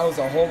 Yeah. And that was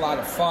a whole lot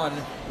of fun.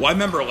 Well, I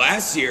remember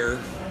last year,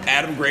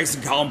 Adam Grace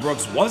and Colin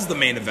Brooks was the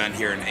main event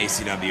here in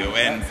ACW,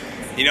 and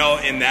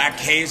in that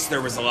case,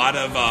 there was a lot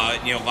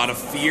of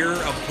fear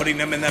of putting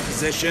them in that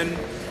position.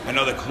 I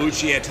know that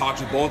Colucci had talked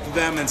to both of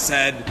them and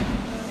said,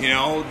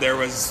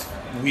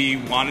 we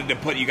wanted to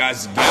put you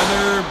guys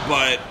together,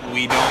 but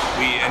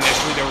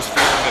initially there was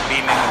fear of it being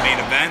in the main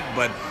event,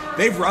 but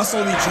they've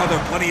wrestled each other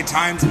plenty of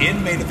times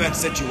in main event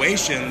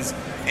situations,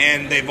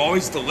 and they've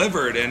always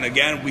delivered, and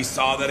again, we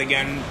saw that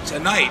again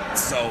tonight,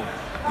 so,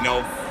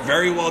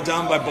 very well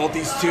done by both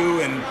these two,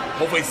 and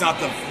hopefully it's not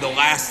the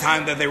last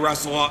time that they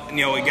wrestle,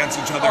 against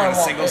each other in a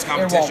singles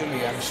competition. It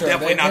won't be, I'm sure.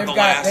 Definitely not the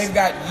last. They've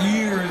got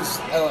years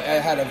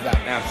ahead of them.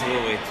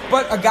 Absolutely.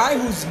 But a guy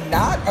who's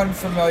not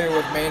unfamiliar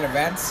with main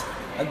events,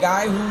 a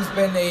guy who's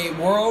been a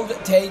world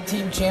tag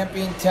team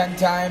champion 10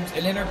 times,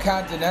 an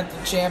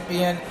intercontinental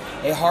champion,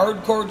 a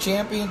hardcore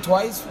champion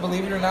twice,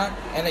 believe it or not,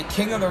 and a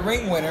King of the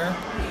Ring winner,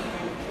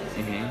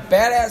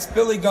 Badass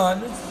Billy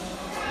Gunn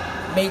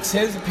makes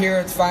his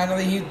appearance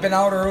finally. He'd been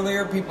out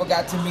earlier. People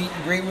got to meet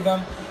and greet with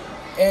him.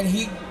 And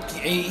he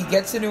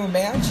gets into a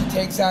match. He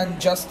takes on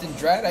Justin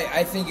Dredd.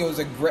 I think it was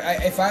a great...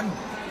 a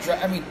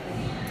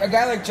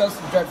guy like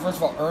Justin Dredd, first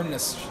of all, earned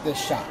this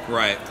shot.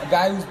 Right. A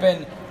guy who's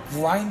been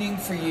grinding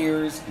for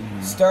years,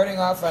 starting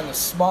off on the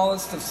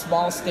smallest of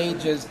small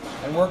stages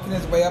and working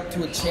his way up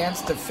to a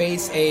chance to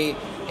face a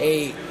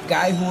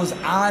guy who was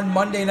on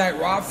Monday Night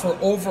Raw for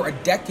over a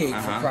decade,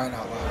 for crying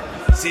out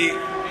loud. See,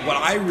 what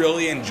I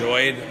really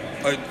enjoyed,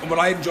 what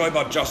I enjoy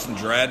about Justin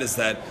Dredd is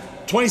that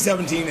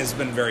 2017 has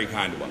been very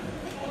kind to him.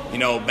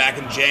 Back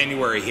in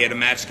January, he had a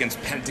match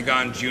against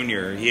Pentagon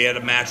Jr. He had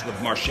a match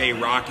with Marche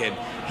Rocket.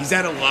 He's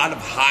had a lot of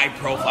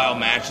high-profile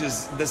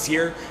matches this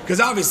year because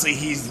obviously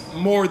he's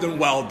more than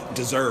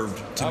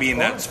well-deserved to be in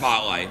that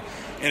spotlight.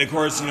 And of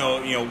course,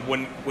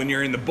 when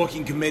you're in the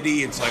booking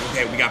committee, it's like,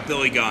 okay, we got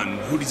Billy Gunn.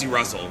 Who does he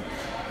wrestle?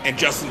 And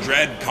Justin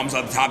Dredd comes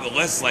on the top of the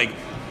list. Like,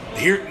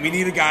 here we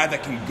need a guy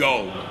that can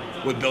go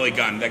with Billy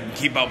Gunn, that can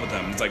keep up with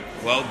him. It's like,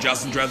 well,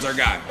 Justin Dredd's our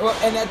guy. Well,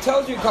 and that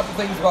tells you a couple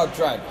things about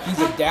Dredd. He's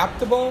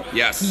adaptable.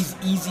 Yes. He's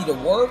easy to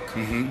work.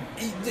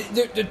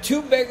 The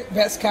two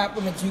best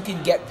compliments you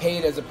can get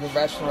paid as a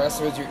professional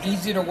wrestler is you're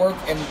easy to work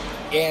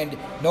and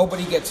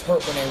nobody gets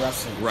hurt when they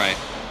wrestle. Right.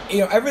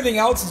 Everything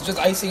else is just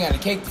icing on the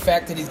cake. The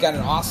fact that he's got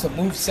an awesome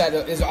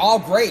moveset is all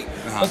great.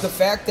 But the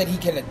fact that he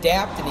can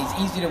adapt and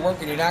he's easy to work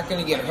and you're not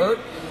going to get hurt,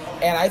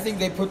 and I think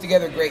they put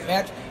together a great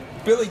match.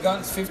 Billy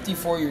Gunn's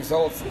 54 years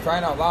old, for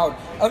crying out loud.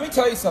 Let me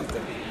tell you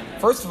something.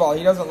 First of all,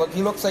 he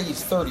looks like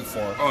he's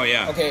 34. Oh,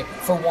 yeah. Okay,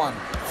 for one.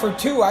 For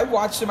two, I've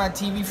watched him on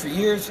TV for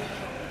years,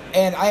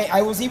 and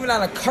I was even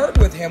on a card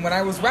with him when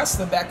I was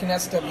wrestling back in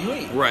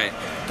SWE. Right.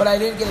 But I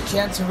didn't get a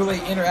chance to really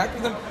interact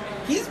with him.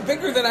 He's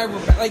bigger than I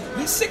remember. Like,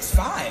 he's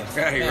 6'5".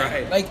 Yeah,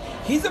 right. Like,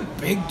 he's a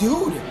big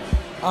dude.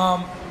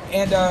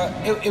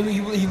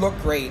 He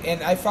looked great.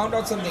 And I found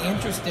out something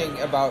interesting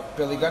about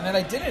Billy Gunn that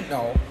I didn't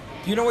know.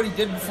 Do you know what he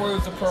did before he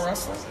was a pro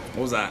wrestler?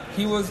 What was that?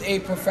 He was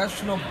a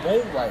professional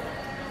bull rider.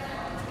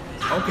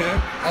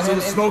 Okay. So the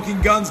smoking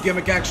guns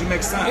gimmick actually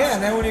makes sense. Yeah,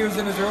 and then when he was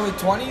in his early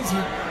 20s,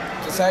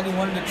 he decided he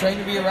wanted to train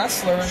to be a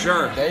wrestler. And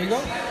sure. There you go.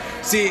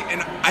 See,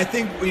 and I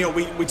think, we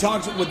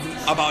talked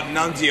about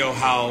Nunzio,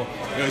 how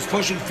he's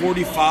pushing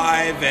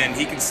 45 and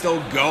he can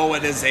still go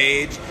at his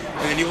age.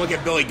 And then you look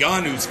at Billy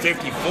Gunn, who's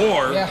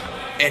 54,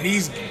 and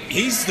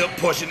he's still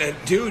pushing it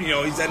too.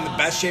 He's in the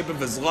best shape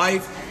of his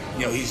life.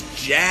 he's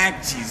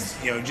jacked. He's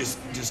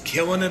just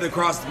killing it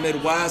across the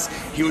Midwest.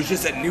 He was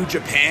just at New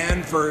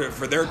Japan for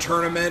their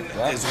tournament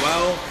as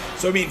well.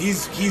 So I mean,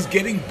 he's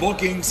getting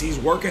bookings. He's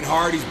working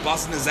hard. He's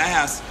busting his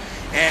ass.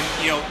 And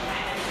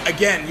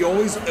again, you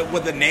always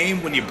with a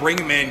name when you bring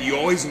him in, you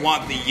always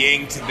want the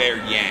yin to their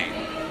yang.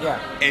 Yeah.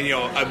 And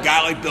a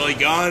guy like Billy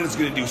Gunn is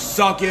going to do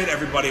Suck It.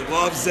 Everybody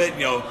loves it.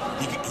 He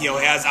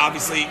has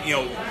obviously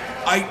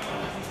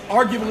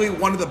arguably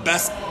one of the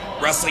best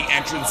wrestling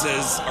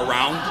entrances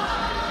around.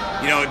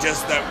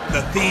 Just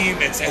the theme.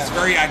 It's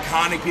very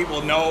iconic.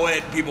 People know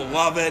it. People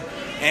love it.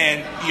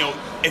 And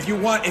if you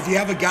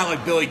have a guy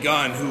like Billy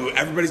Gunn, who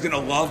everybody's going to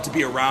love to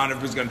be around,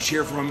 everybody's going to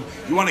cheer for him,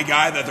 you want a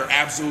guy that they're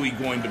absolutely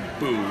going to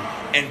boo.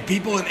 And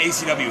people in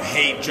ACW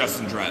hate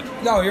Justin Dredd.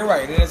 No, you're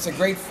right, and it's a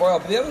great foil.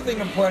 But the other thing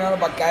to point out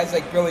about guys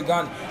like Billy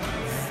Gunn,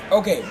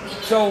 okay,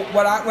 so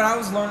when I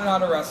was learning how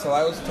to wrestle,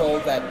 I was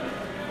told that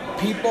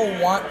people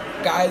want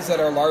guys that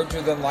are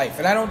larger than life.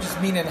 And I don't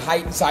just mean in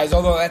height and size,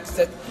 although that's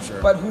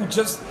sure. But who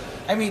just...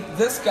 I mean,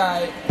 this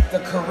guy, the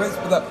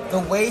charisma, the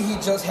way he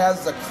just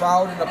has the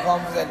crowd and the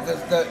problems, and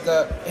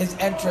his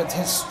entrance,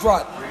 his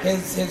strut,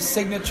 his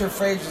signature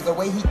phrases, the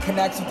way he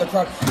connects with the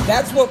crowd.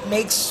 That's what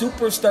makes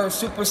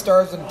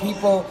superstars, and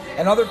people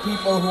and other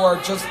people who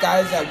are just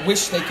guys that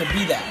wish they could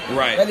be that.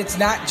 Right. That it's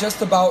not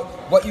just about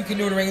what you can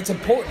do in the ring. It's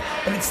important,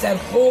 but it's that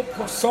whole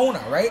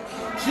persona, right?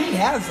 He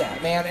has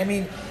that, man. I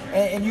mean,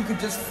 and you could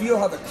just feel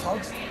how the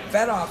crowd's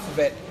fed off of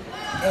it.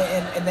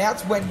 And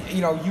that's when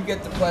you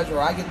get the pleasure,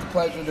 or I get the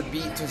pleasure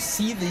to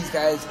see these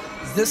guys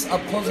this up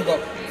close and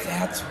go,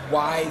 that's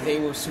why they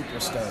were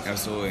superstars.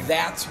 Absolutely.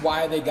 That's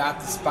why they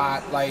got the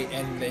spotlight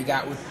and they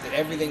got with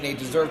everything they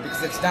deserve,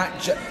 because it's not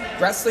just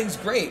wrestling's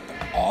great,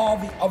 but all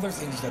the other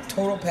things, the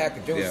total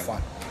package, it was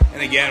fun.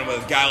 And again,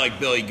 with a guy like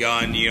Billy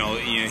Gunn, he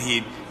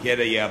had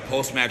a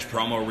post-match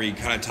promo where he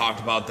kind of talked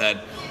about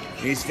that.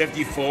 He's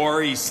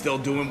 54. He's still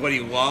doing what he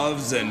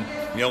loves, and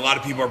a lot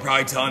of people are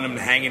probably telling him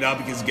to hang it up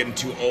because he's getting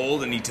too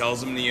old, and he tells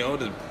them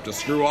to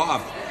screw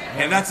off.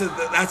 And that's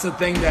a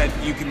thing that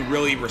you can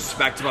really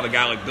respect about a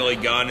guy like Billy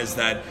Gunn, is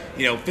that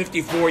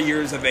 54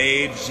 years of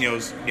age,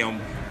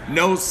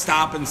 no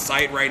stop in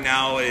sight right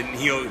now, and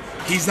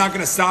he's not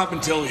going to stop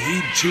until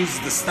he chooses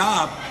to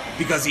stop,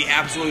 because he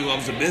absolutely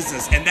loves the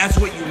business. And that's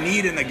what you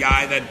need in a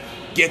guy that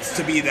gets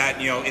to be that,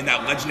 in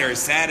that legendary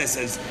status,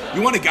 is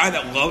you want a guy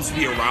that loves to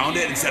be around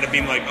it instead of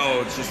being like,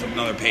 oh, it's just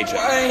another paycheck.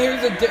 Well,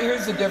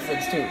 here's the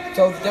difference, too.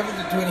 So the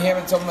difference between him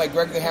and someone like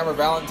Greg the Hammer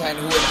Valentine,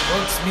 who it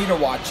hurts me to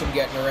watch him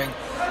get in the ring.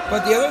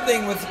 But the other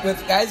thing with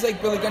guys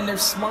like Billy Gunn, they're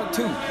smart,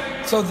 too.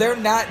 So they're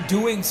not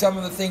doing some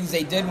of the things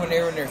they did when they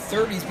were in their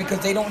 30s, because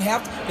they don't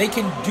have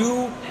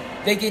to.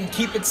 They can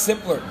keep it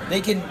simpler.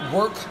 They can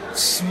work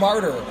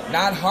smarter,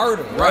 not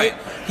harder, right?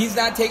 He's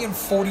not taking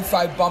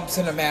 45 bumps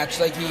in a match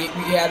like he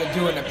had to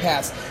do in the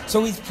past.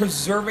 So he's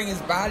preserving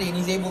his body, and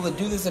he's able to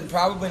do this and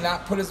probably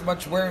not put as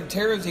much wear and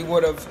tear as he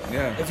would have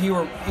if he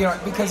were,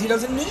 because he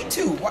doesn't need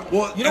to.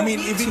 Well,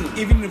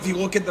 even if you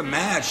look at the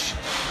match,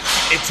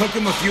 it took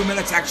him a few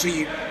minutes to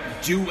actually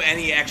do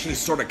any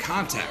sort of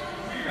contact,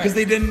 because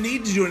they didn't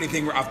need to do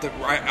anything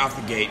right off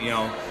the gate,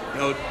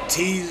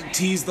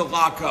 tease the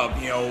lockup,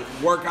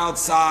 work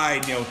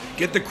outside,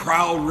 get the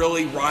crowd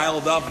really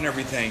riled up and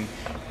everything.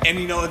 And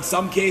in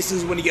some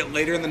cases, when you get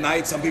later in the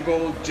night, some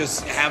people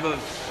just have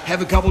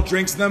a couple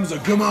drinks in them, so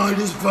come on,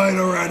 just fight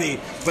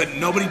already. But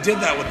nobody did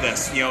that with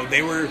this.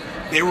 They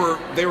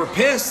were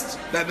pissed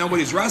that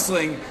nobody's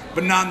wrestling,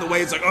 but not in the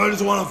way it's like, oh, I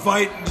just want to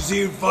fight to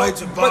see who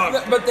fights and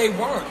fuck. But they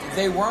weren't.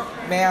 They weren't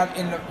mad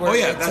in the where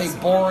it's a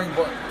boring.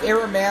 They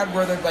were mad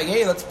where they're like,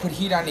 hey, let's put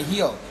heat on the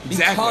heel,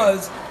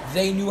 because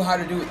they knew how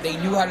to do it. They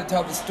knew how to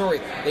tell the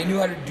story. They knew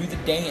how to do the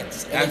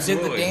dance. And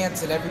Absolutely. They did the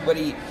dance, and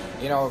everybody,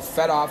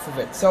 fed off of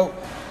it. So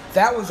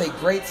that was a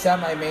great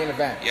semi-main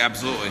event. Yeah,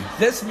 absolutely.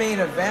 This main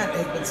event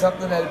has been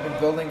something that has been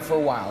building for a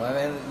while. And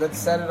then let's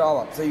set it all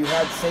up. So you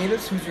had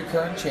Sadis, who's your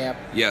current champ.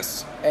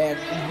 Yes. And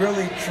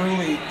really,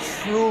 truly,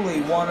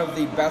 truly one of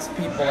the best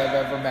people I've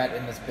ever met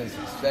in this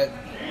business.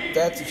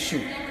 That's a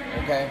shoot,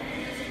 okay?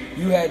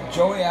 You had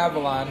Joey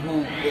Avalon,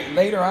 who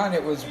later on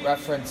it was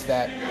referenced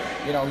that,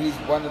 he's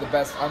one of the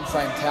best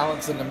unsigned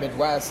talents in the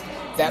Midwest.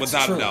 That's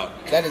Without true. a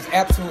doubt. That is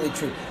absolutely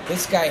true.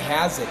 This guy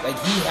has it. Like,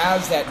 he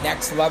has that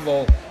next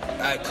level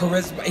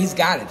charisma. He's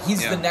got it.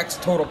 He's the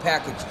next total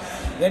package.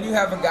 Then you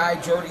have a guy,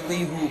 Jordy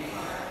Lee, who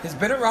has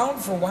been around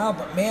for a while,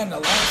 but man, the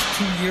last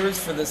 2 years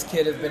for this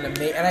kid have been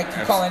amazing. And I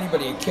can call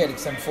anybody a kid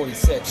except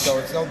 46, so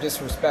it's no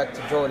disrespect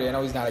to Jordy. I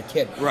know he's not a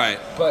kid. Right.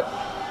 But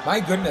my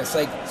goodness,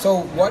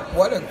 so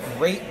what a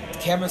great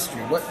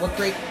chemistry. What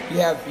great, you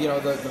have,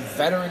 the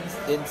veterans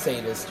in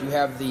Sadist, you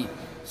have the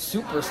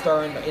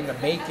superstar in the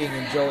making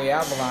in Joey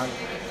Avalon,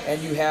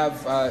 and you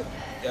have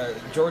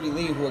Jordy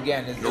Lee, who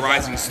again is the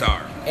rising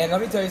star. And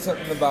let me tell you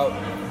something about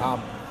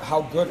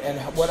how good and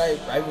what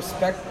I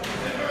respect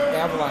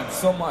Avalon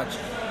so much.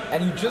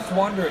 And you just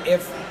wonder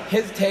if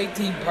his tag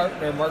team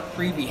partner, Mark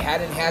Creevy,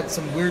 hadn't had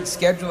some weird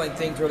scheduling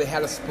things where they had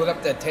to split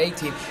up that tag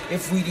team,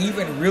 if we'd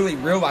even really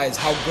realize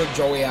how good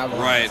Joey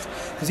Avalon is.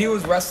 Because he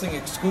was wrestling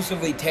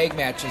exclusively tag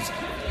matches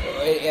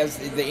as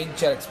the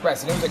Inkjet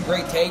Express, and it was a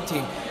great tag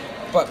team.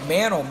 But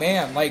man, oh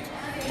man, like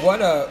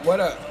what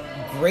a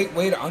great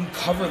way to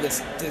uncover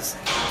this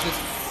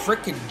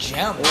freaking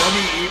gem.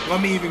 Well,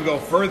 let me even go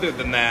further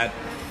than that.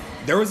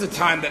 There was a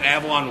time that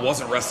Avalon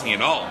wasn't wrestling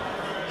at all.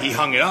 He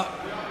hung it up.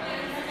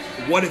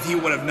 What if he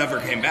would have never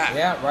came back?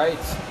 Yeah, right.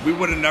 We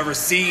would have never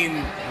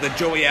seen the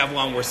Joey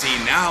Avalon we're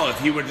seeing now if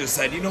he would have just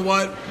said, you know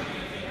what,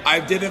 I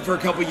did it for a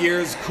couple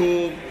years,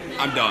 cool,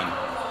 I'm done.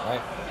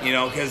 Right. You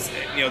know, because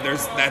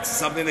that's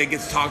something that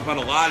gets talked about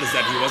a lot, is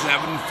that he wasn't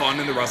having fun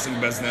in the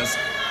wrestling business.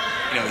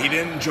 He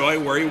didn't enjoy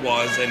where he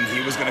was, and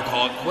he was going to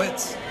call it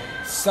quits.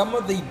 Some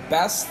of the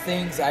best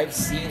things I've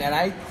seen, and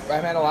I'm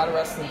at a lot of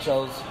wrestling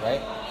shows,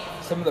 right?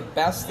 Some of the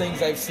best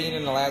things I've seen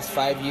in the last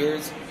 5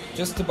 years,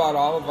 just about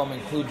all of them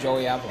include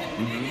Joey Avalon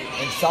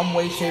in some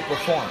way, shape, or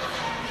form.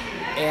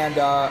 And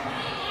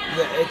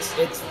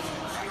it's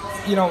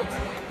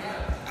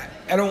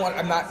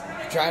I'm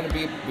not trying to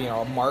be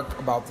a mark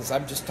about this.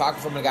 I'm just talking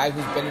from a guy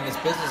who's been in this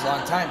business a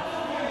long time.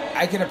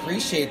 I can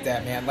appreciate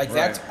that, man. Like,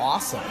 that's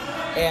awesome.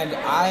 And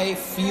I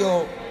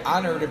feel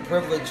honored and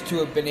privileged to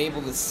have been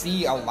able to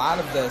see a lot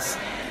of this,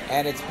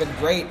 and it's been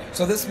great.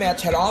 So this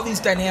match had all these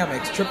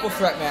dynamics, triple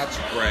threat match,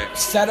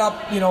 set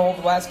up,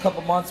 over the last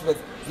couple months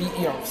with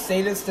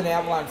Sadist and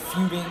Avalon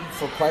feuding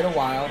for quite a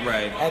while.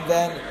 Right. And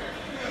then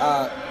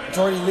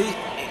Jordy Lee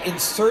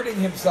inserting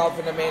himself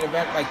in the main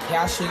event by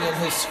cashing in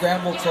his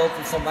scramble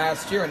trophy from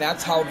last year, and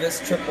that's how this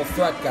triple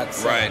threat got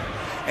set. Right.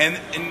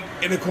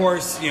 And of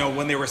course,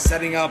 when they were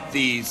setting up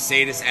the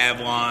Sadist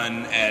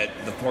Avalon at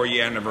the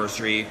 4-year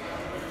anniversary,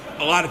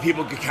 a lot of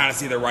people could kind of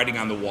see the writing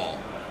on the wall.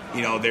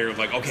 They're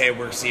like, okay,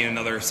 we're seeing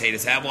another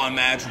Sadist Avalon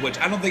match, which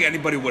I don't think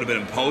anybody would have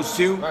been opposed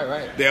to.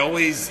 Right. They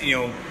always,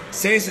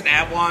 Sadist and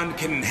Avalon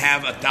can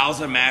have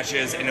 1,000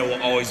 matches, and it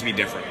will always be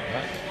different.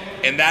 Right.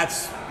 And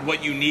that's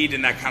what you need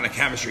in that kind of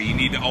chemistry. You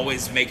need to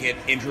always make it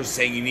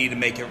interesting. You need to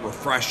make it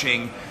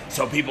refreshing,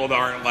 so people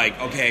aren't like,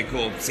 okay,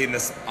 cool, seen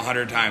this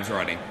 100 times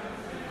already.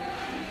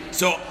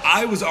 So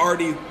I was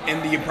already in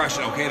the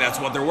impression, okay, that's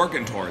what they're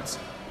working towards.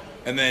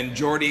 And then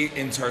Jordy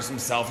inserts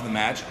himself in the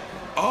match.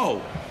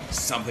 Oh,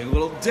 something a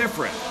little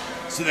different.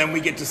 So then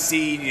we get to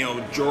see,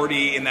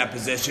 Jordy in that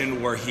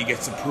position where he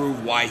gets to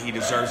prove why he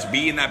deserves to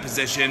be in that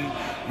position.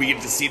 We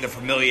get to see the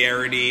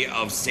familiarity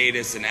of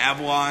Sadist and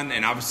Avalon,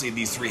 and obviously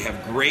these three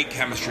have great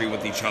chemistry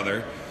with each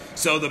other.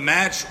 So the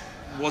match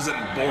wasn't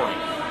boring.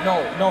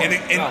 No.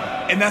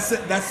 And that's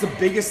the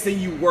biggest thing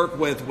you work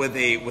with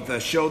a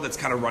show that's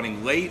kind of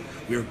running late.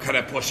 We were kind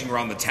of pushing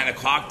around the 10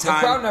 o'clock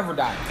time. The crowd never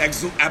died.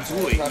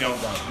 Absolutely.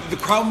 The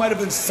crowd might have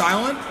been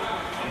silent,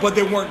 but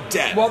they weren't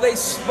dead. Well, they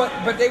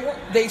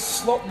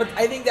slow, but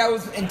I think that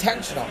was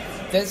intentional.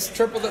 This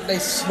triple that they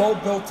slow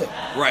built it.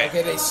 Right.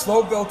 Okay, they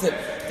slow built it.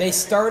 They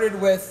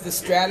started with the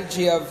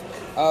strategy of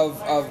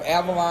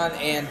Avalon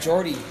and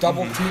Jordy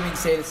double teaming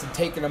Sadist and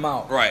taking them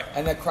out. Right.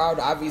 And the crowd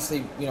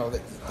obviously,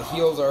 the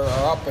heels are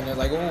up and they're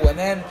like, ooh, and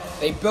then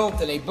they built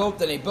and they built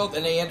and they built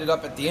and they ended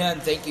up at the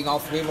end thanking all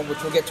three of them,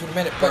 which we'll get to in a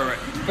minute. But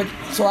but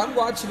so I'm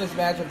watching this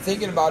match, I'm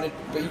thinking about it,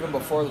 but even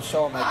before the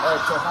show, I'm like, all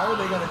right, so how are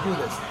they going to do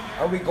this?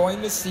 Are we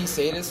going to see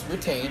Sadist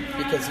retain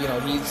because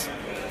he's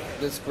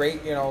this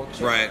great,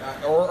 right?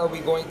 Or are we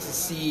going to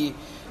see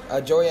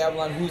Joey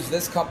Avalon, who's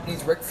this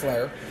company's Ric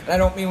Flair? And I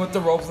don't mean with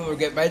the ropes and the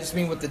get, but I just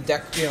mean with the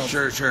deck,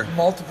 sure,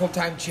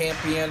 multiple-time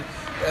champion,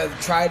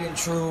 tried and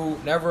true,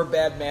 never a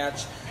bad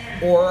match.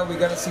 Or are we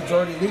going to see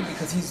Jordy Lee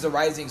because he's the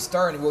rising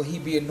star, and will he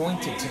be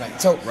anointed tonight?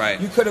 So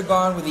you could have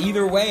gone with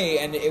either way,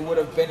 and it would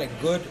have been a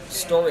good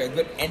story, a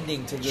good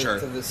ending to this.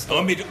 To this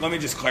story. Let me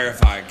just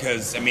clarify,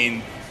 because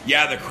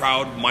the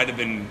crowd might have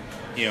been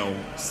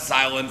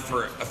silent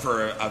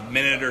for a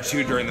minute or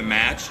two during the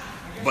match,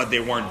 but they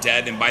weren't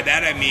dead. And by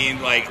that I mean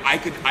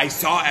I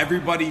saw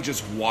everybody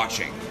just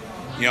watching.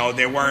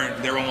 They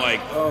weren't like,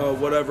 oh,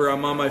 whatever,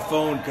 I'm on my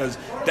phone, because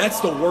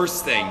that's the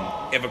worst thing,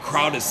 if a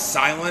crowd is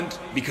silent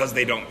because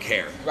they don't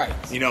care. Right.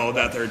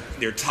 That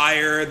they're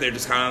tired, they're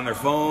just kind of on their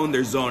phone,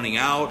 they're zoning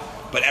out.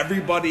 But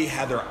everybody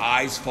had their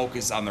eyes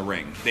focused on the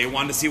ring. They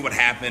wanted to see what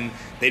happened.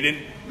 They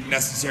didn't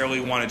necessarily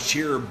want to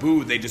cheer or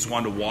boo, they just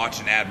wanted to watch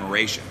in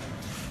admiration.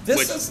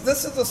 This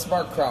is a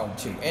smart crowd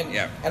too,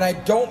 and I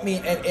don't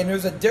mean and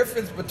there's a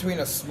difference between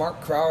a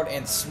smart crowd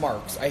and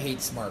smarks. I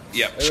hate smarks.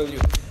 Yep. I really do.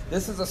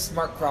 This is a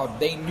smart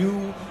crowd. They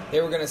knew they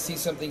were going to see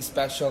something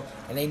special,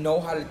 and they know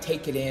how to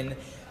take it in.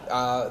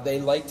 They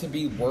like to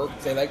be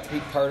worked. They like to be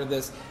part of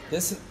this.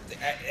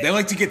 They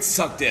like to get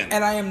sucked in.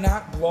 And I am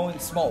not blowing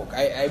smoke.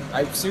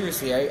 I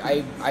seriously,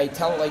 I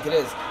tell it like it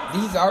is.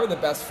 These are the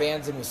best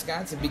fans in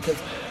Wisconsin because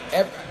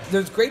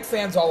there's great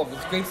fans all over.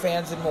 There's great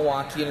fans in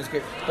Milwaukee, and it's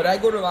great. But I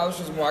go to a lot of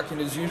shows in Milwaukee, and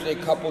there's usually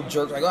a couple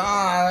jerks like,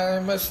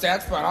 I missed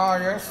that spot.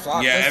 Oh, you're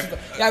suck.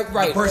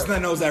 Right. The person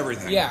that knows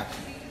everything. Yeah.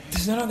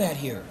 There's none of that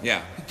here.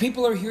 Yeah.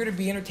 People are here to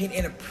be entertained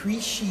and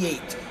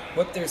appreciate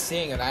what they're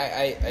seeing,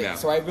 and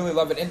so I really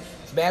love it. And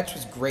the match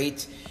was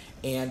great,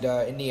 and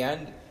in the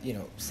end,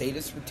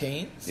 Sadist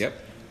retains. Yep.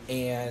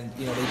 And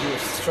they do a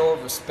show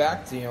of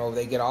respect.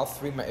 They get all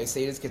three.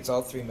 Sadist gets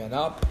all three men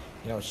up.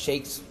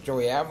 Shakes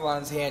Joey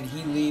Avalon's hand.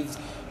 He leaves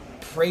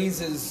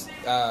praises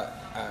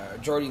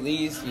Jordy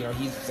Lee's. You know,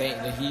 he's saying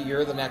that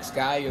you're the next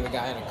guy. You're the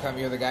guy to come.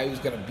 You're the guy who's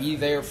going to be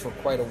there for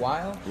quite a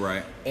while.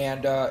 Right.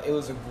 And it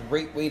was a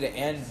great way to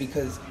end,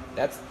 because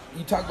that's,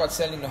 you talk about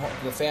sending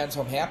the fans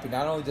home happy.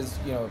 Not only does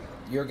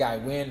your guy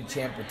win,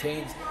 champ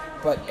retains,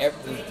 but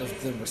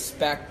the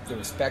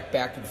respect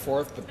back and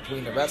forth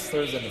between the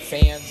wrestlers and the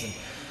fans,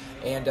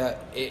 and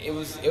it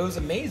was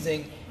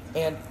amazing.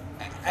 And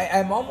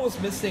I'm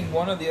almost missing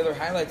one of the other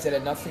highlights that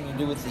had nothing to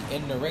do with the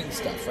in-the-ring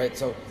stuff, right?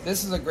 So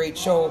this is a great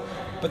show,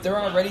 but they're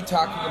already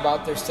talking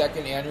about their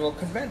second annual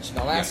convention.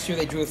 Now, last year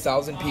they drew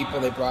 1,000 people.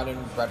 They brought in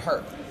Bret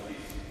Hart.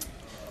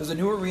 There's a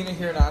new arena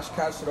here in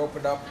Oshkosh that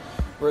opened up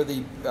where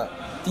the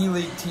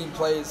D-League team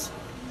plays.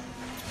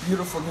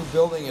 Beautiful new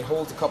building. It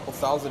holds a couple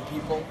thousand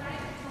people.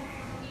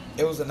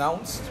 It was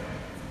announced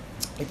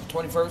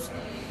April 21st.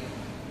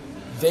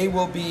 They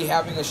will be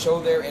having a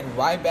show there, and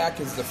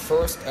Ryback is the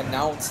first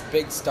announced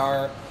big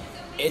star.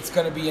 It's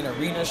going to be an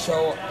arena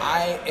show.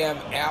 I am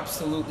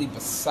absolutely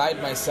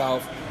beside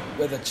myself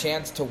with a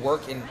chance to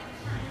work in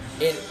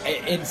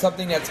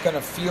something that's going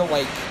to feel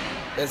like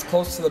as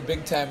close to the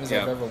big time as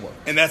I've ever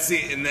worked. And that's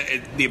the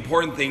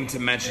important thing to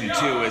mention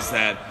too, is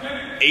that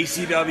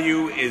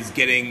ACW is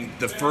getting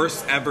the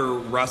first ever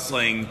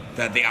wrestling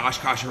that the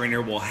Oshkosh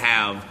Arena will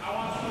have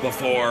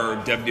before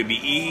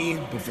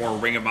WWE, before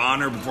Ring of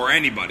Honor, before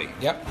anybody.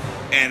 Yep.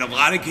 And a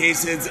lot of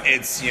cases,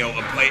 it's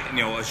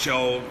a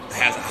show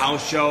has a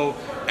house show,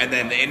 and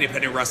then the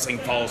independent wrestling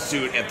follows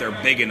suit if they're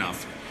big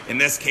enough. In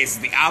this case,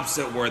 it's the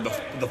opposite, where the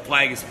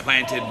flag is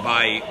planted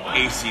by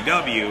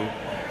ACW,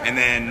 and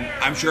then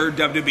I'm sure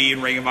WWE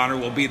and Ring of Honor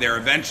will be there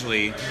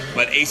eventually,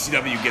 but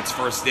ACW gets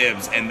first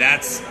dibs, and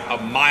that's a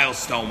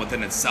milestone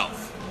within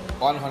itself.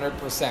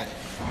 100%.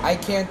 I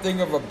can't think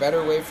of a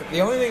better way for.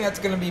 The only thing that's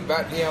going to be,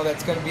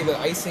 that's going to be the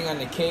icing on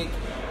the cake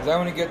is I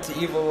want to get to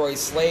Evil Roy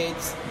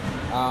Slade's,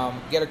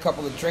 get a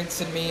couple of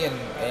drinks in me,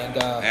 and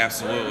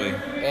absolutely,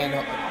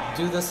 and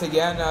do this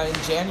again in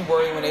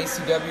January when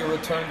ACW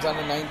returns on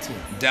the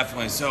 19th.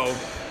 Definitely. So,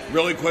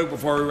 really quick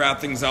before we wrap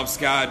things up,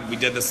 Scott, we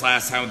did this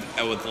last time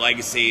with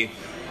Legacy.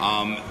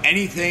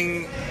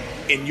 Anything,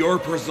 in your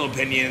personal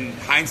opinion,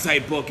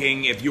 hindsight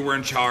booking, if you were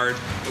in charge,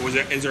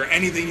 is there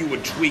anything you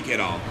would tweak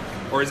at all,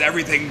 or is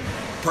everything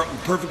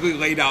perfectly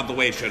laid out the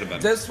way it should have been?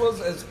 This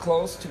was as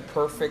close to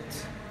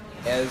perfect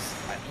as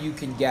you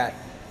can get.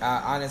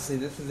 Honestly,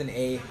 this is an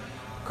A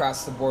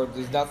across the board.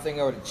 There's nothing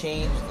I would have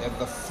changed.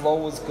 The flow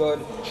was good.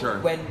 Sure.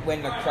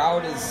 When the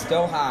crowd is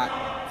still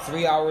hot,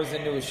 3 hours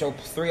into a show,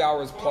 3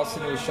 hours plus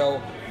into a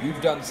show, you've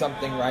done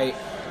something right.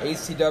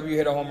 ACW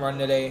hit a home run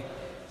today,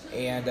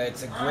 and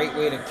it's a great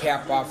way to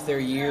cap off their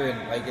year.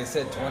 And like I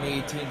said,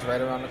 2018 is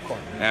right around the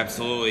corner.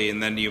 Absolutely.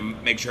 And then you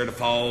make sure to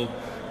follow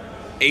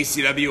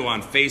ACW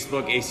on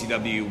Facebook,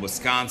 ACW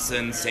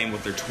Wisconsin, same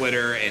with their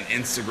Twitter and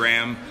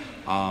Instagram.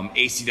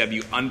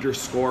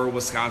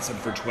 ACW_Wisconsin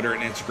for Twitter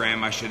and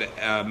Instagram, I should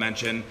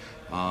mention.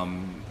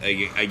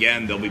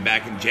 Again, they'll be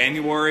back in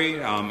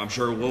January. I'm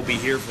sure we'll be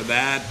here for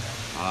that.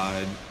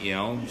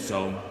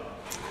 So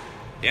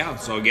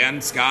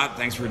again, Scott,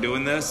 thanks for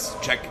doing this.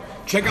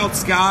 Check out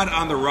Scott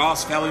on the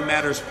Ross Family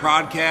Matters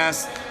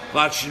podcast. A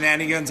lot of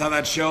shenanigans on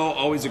that show.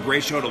 Always a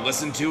great show to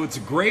listen to. It's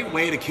a great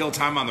way to kill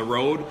time on the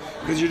road,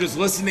 because you're just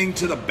listening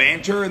to the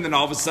banter, and then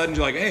all of a sudden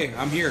you're like, hey,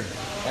 I'm here.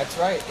 That's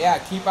right. Yeah,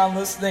 keep on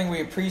listening.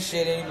 We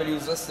appreciate anybody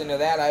who's listening to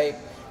that. I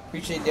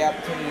appreciate the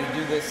opportunity to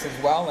do this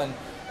as well, and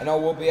I know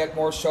we'll be at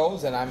more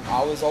shows, and I'm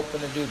always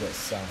open to do this.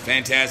 So.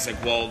 Fantastic.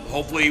 Well,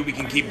 hopefully we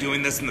can keep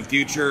doing this in the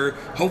future.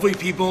 Hopefully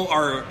people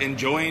are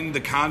enjoying the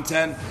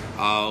content.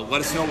 Let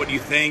us know what you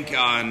think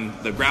on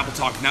the Grapple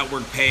Talk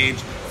Network page,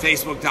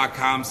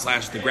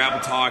 facebook.com/The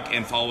Grapple Talk,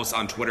 and follow us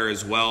on Twitter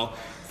as well.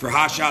 For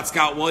Hotshot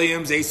Scott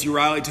Williams, AC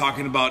Riley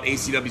talking about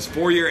ACW's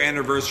 4-year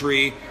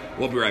anniversary.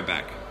 We'll be right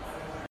back.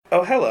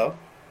 Oh, hello.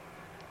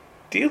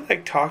 Do you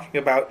like talking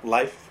about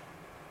life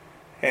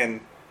and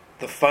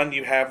the fun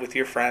you have with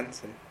your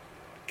friends and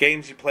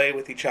games you play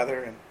with each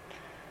other and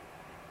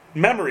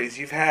memories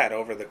you've had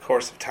over the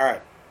course of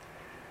time?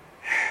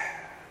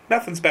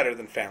 Nothing's better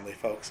than family,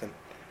 folks, and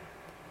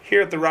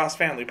here at the Ross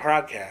Family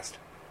Podcast,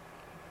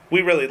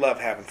 we really love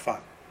having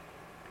fun.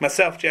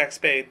 Myself, Jack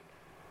Spade,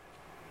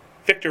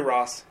 Victor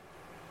Ross,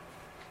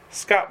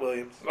 Scott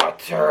Williams. A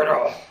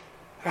turtle.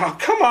 Oh,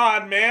 come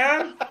on,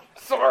 man.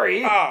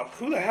 Sorry. Oh,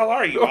 who the hell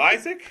are you,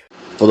 Isaac?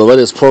 For the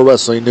latest pro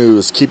wrestling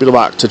news, keep it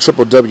locked to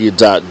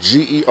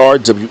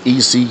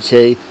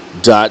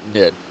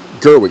www.gerweck.net,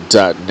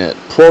 Gerwick.net,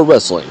 pro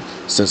wrestling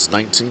since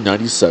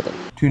 1997.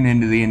 Tune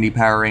into the Indie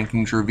Power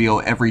Rankings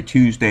reveal every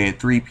Tuesday at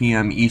 3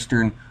 p.m.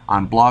 Eastern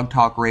on Blog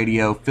Talk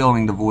Radio,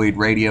 Filling the Void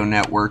Radio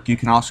Network. You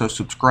can also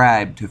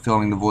subscribe to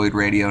Filling the Void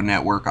Radio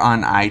Network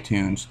on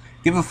iTunes.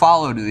 Give a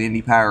follow to the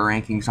Indie Power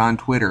Rankings on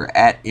Twitter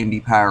at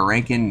Indie Power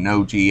Ranking,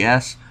 no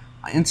GS,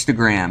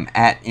 Instagram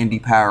at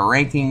Indie Power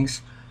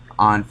Rankings,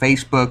 on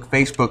Facebook,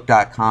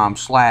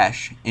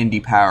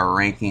 facebook.com/Indie Power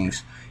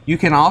Rankings. You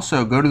can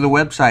also go to the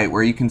website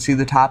where you can see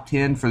the top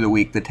 10 for the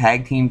week, the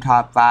tag team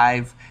top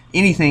 5,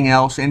 anything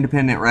else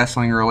independent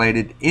wrestling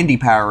related, Indie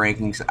Power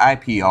Rankings,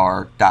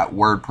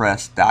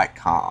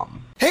 IPR.wordpress.com.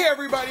 Hey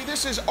everybody,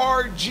 this is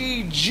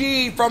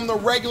RGG from the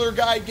Regular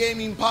Guy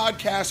Gaming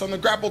Podcast on the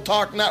Grapple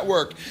Talk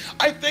Network.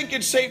 I think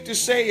it's safe to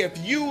say if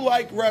you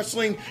like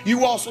wrestling,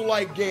 you also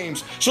like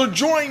games. So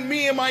join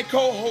me and my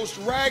co-host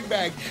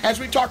Ragbag as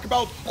we talk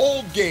about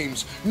old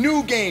games,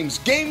 new games,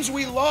 games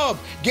we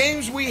love,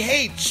 games we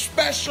hate,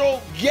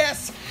 special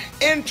guests,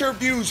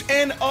 interviews,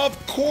 and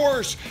of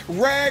course,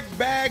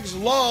 Ragbag's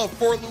love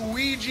for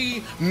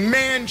Luigi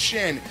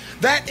Mansion.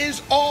 That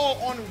is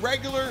all on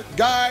Regular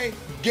Guy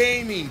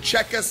Gaming.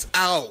 Check us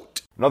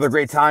out. Another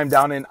great time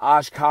down in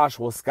Oshkosh,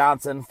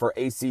 Wisconsin for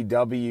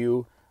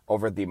ACW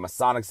over at the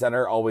Masonic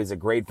Center. Always a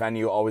great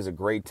venue, always a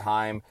great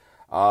time.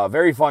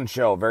 Very fun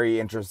show, very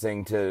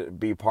interesting to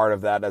be part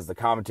of that as the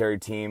commentary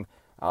team.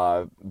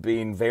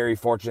 Being very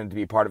fortunate to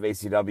be part of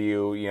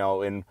ACW, you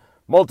know, in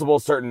multiple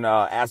certain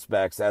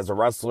aspects as a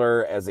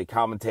wrestler, as a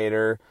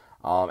commentator,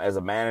 as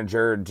a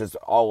manager, just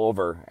all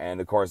over.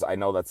 And of course, I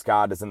know that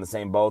Scott is in the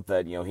same boat,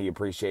 that, you know, he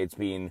appreciates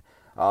being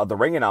the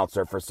ring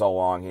announcer for so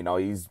long. You know,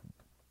 he's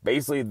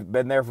basically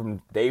been there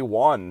from day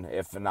one,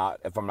 if I'm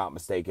not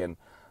mistaken.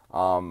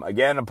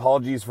 Again,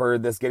 apologies for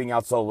this getting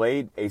out so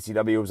late.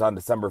 ACW was on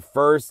December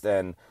 1st,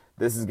 and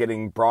this is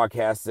getting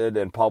broadcasted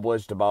and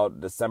published about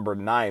December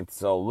 9th,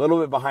 so a little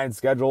bit behind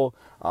schedule.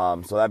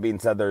 So that being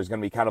said, there's going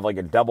to be kind of like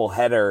a double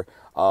header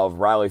of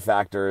Riley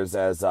Factors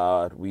as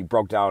we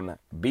broke down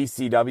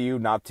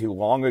BCW not too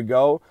long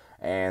ago,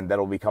 and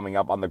that'll be coming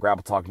up on the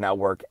Grapple Talk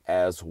Network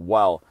as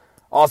well.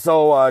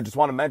 Also, just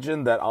want to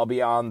mention that I'll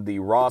be on the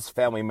Ross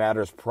Family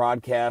Matters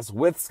podcast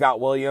with Scott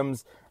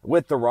Williams,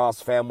 with the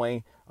Ross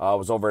family. I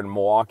was over in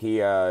Milwaukee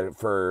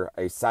for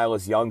a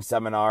Silas Young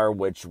seminar,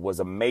 which was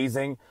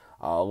amazing.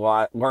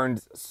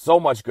 Learned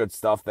so much good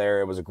stuff there.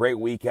 It was a great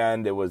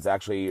weekend. It was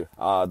actually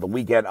the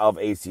weekend of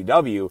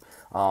ACW,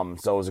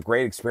 so it was a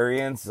great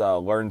experience.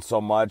 Learned so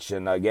much,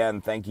 and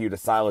again, thank you to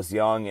Silas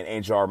Young and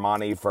Angel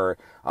Armani for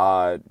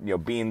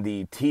being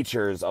the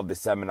teachers of the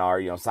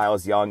seminar. You know,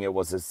 Silas Young, it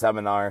was his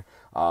seminar.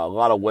 A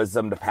lot of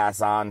wisdom to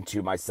pass on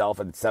to myself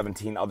and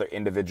 17 other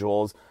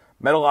individuals.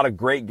 Met a lot of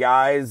great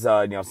guys.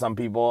 Some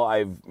people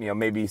I've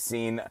maybe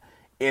seen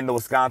in the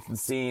Wisconsin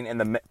scene, in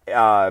the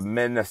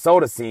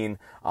Minnesota scene,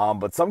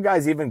 but some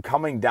guys even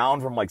coming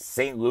down from like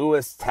St.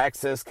 Louis,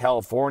 Texas,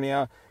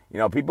 California. You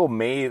know, people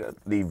made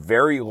the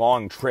very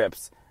long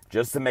trips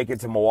just to make it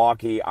to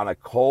Milwaukee on a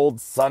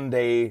cold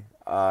Sunday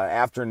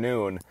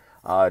afternoon,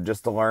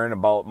 just to learn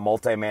about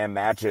multi-man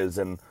matches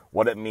and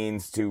what it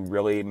means to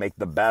really make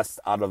the best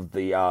out of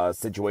the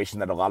situation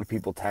that a lot of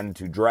people tend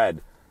to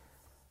dread.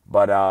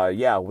 But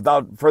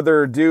without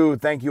further ado,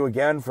 thank you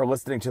again for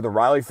listening to The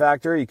Riley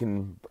Factor. You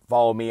can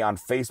follow me on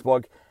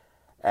Facebook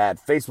at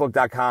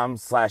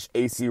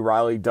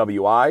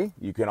facebook.com/ACRileyWI.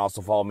 You can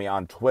also follow me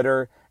on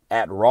Twitter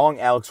at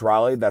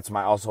WrongAlexRiley. That's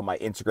also my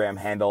Instagram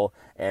handle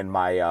and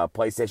my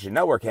PlayStation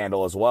Network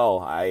handle as well.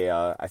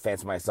 I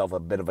fancy myself a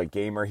bit of a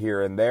gamer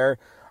here and there.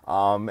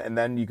 And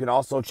then you can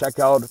also check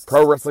out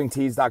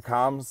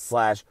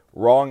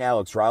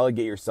ProWrestlingTees.com/WrongAlexRiley.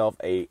 Get yourself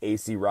a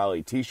AC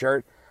Riley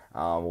t-shirt.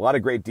 A lot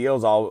of great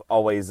deals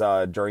always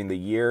during the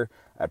year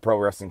at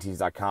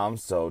ProWrestlingTees.com,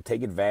 so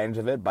take advantage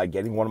of it by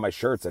getting one of my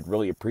shirts. I'd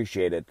really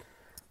appreciate it.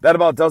 That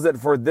about does it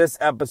for this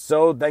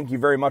episode. Thank you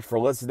very much for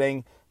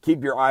listening.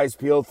 Keep your eyes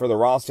peeled for the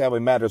Ross Family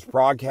Matters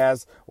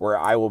broadcast, where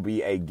I will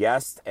be a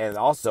guest, and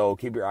also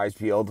keep your eyes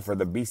peeled for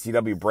the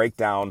BCW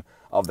breakdown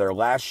of their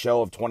last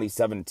show of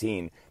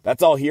 2017.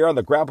 That's all here on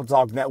the Grapple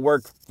Talk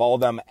Network. Follow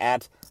them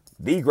at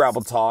The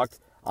Grapple Talk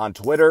on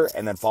Twitter,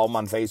 and then follow them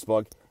on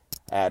Facebook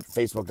at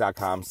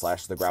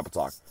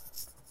facebook.com/thegrappletalk.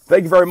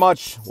 Thank you very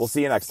much. We'll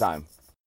see you next time.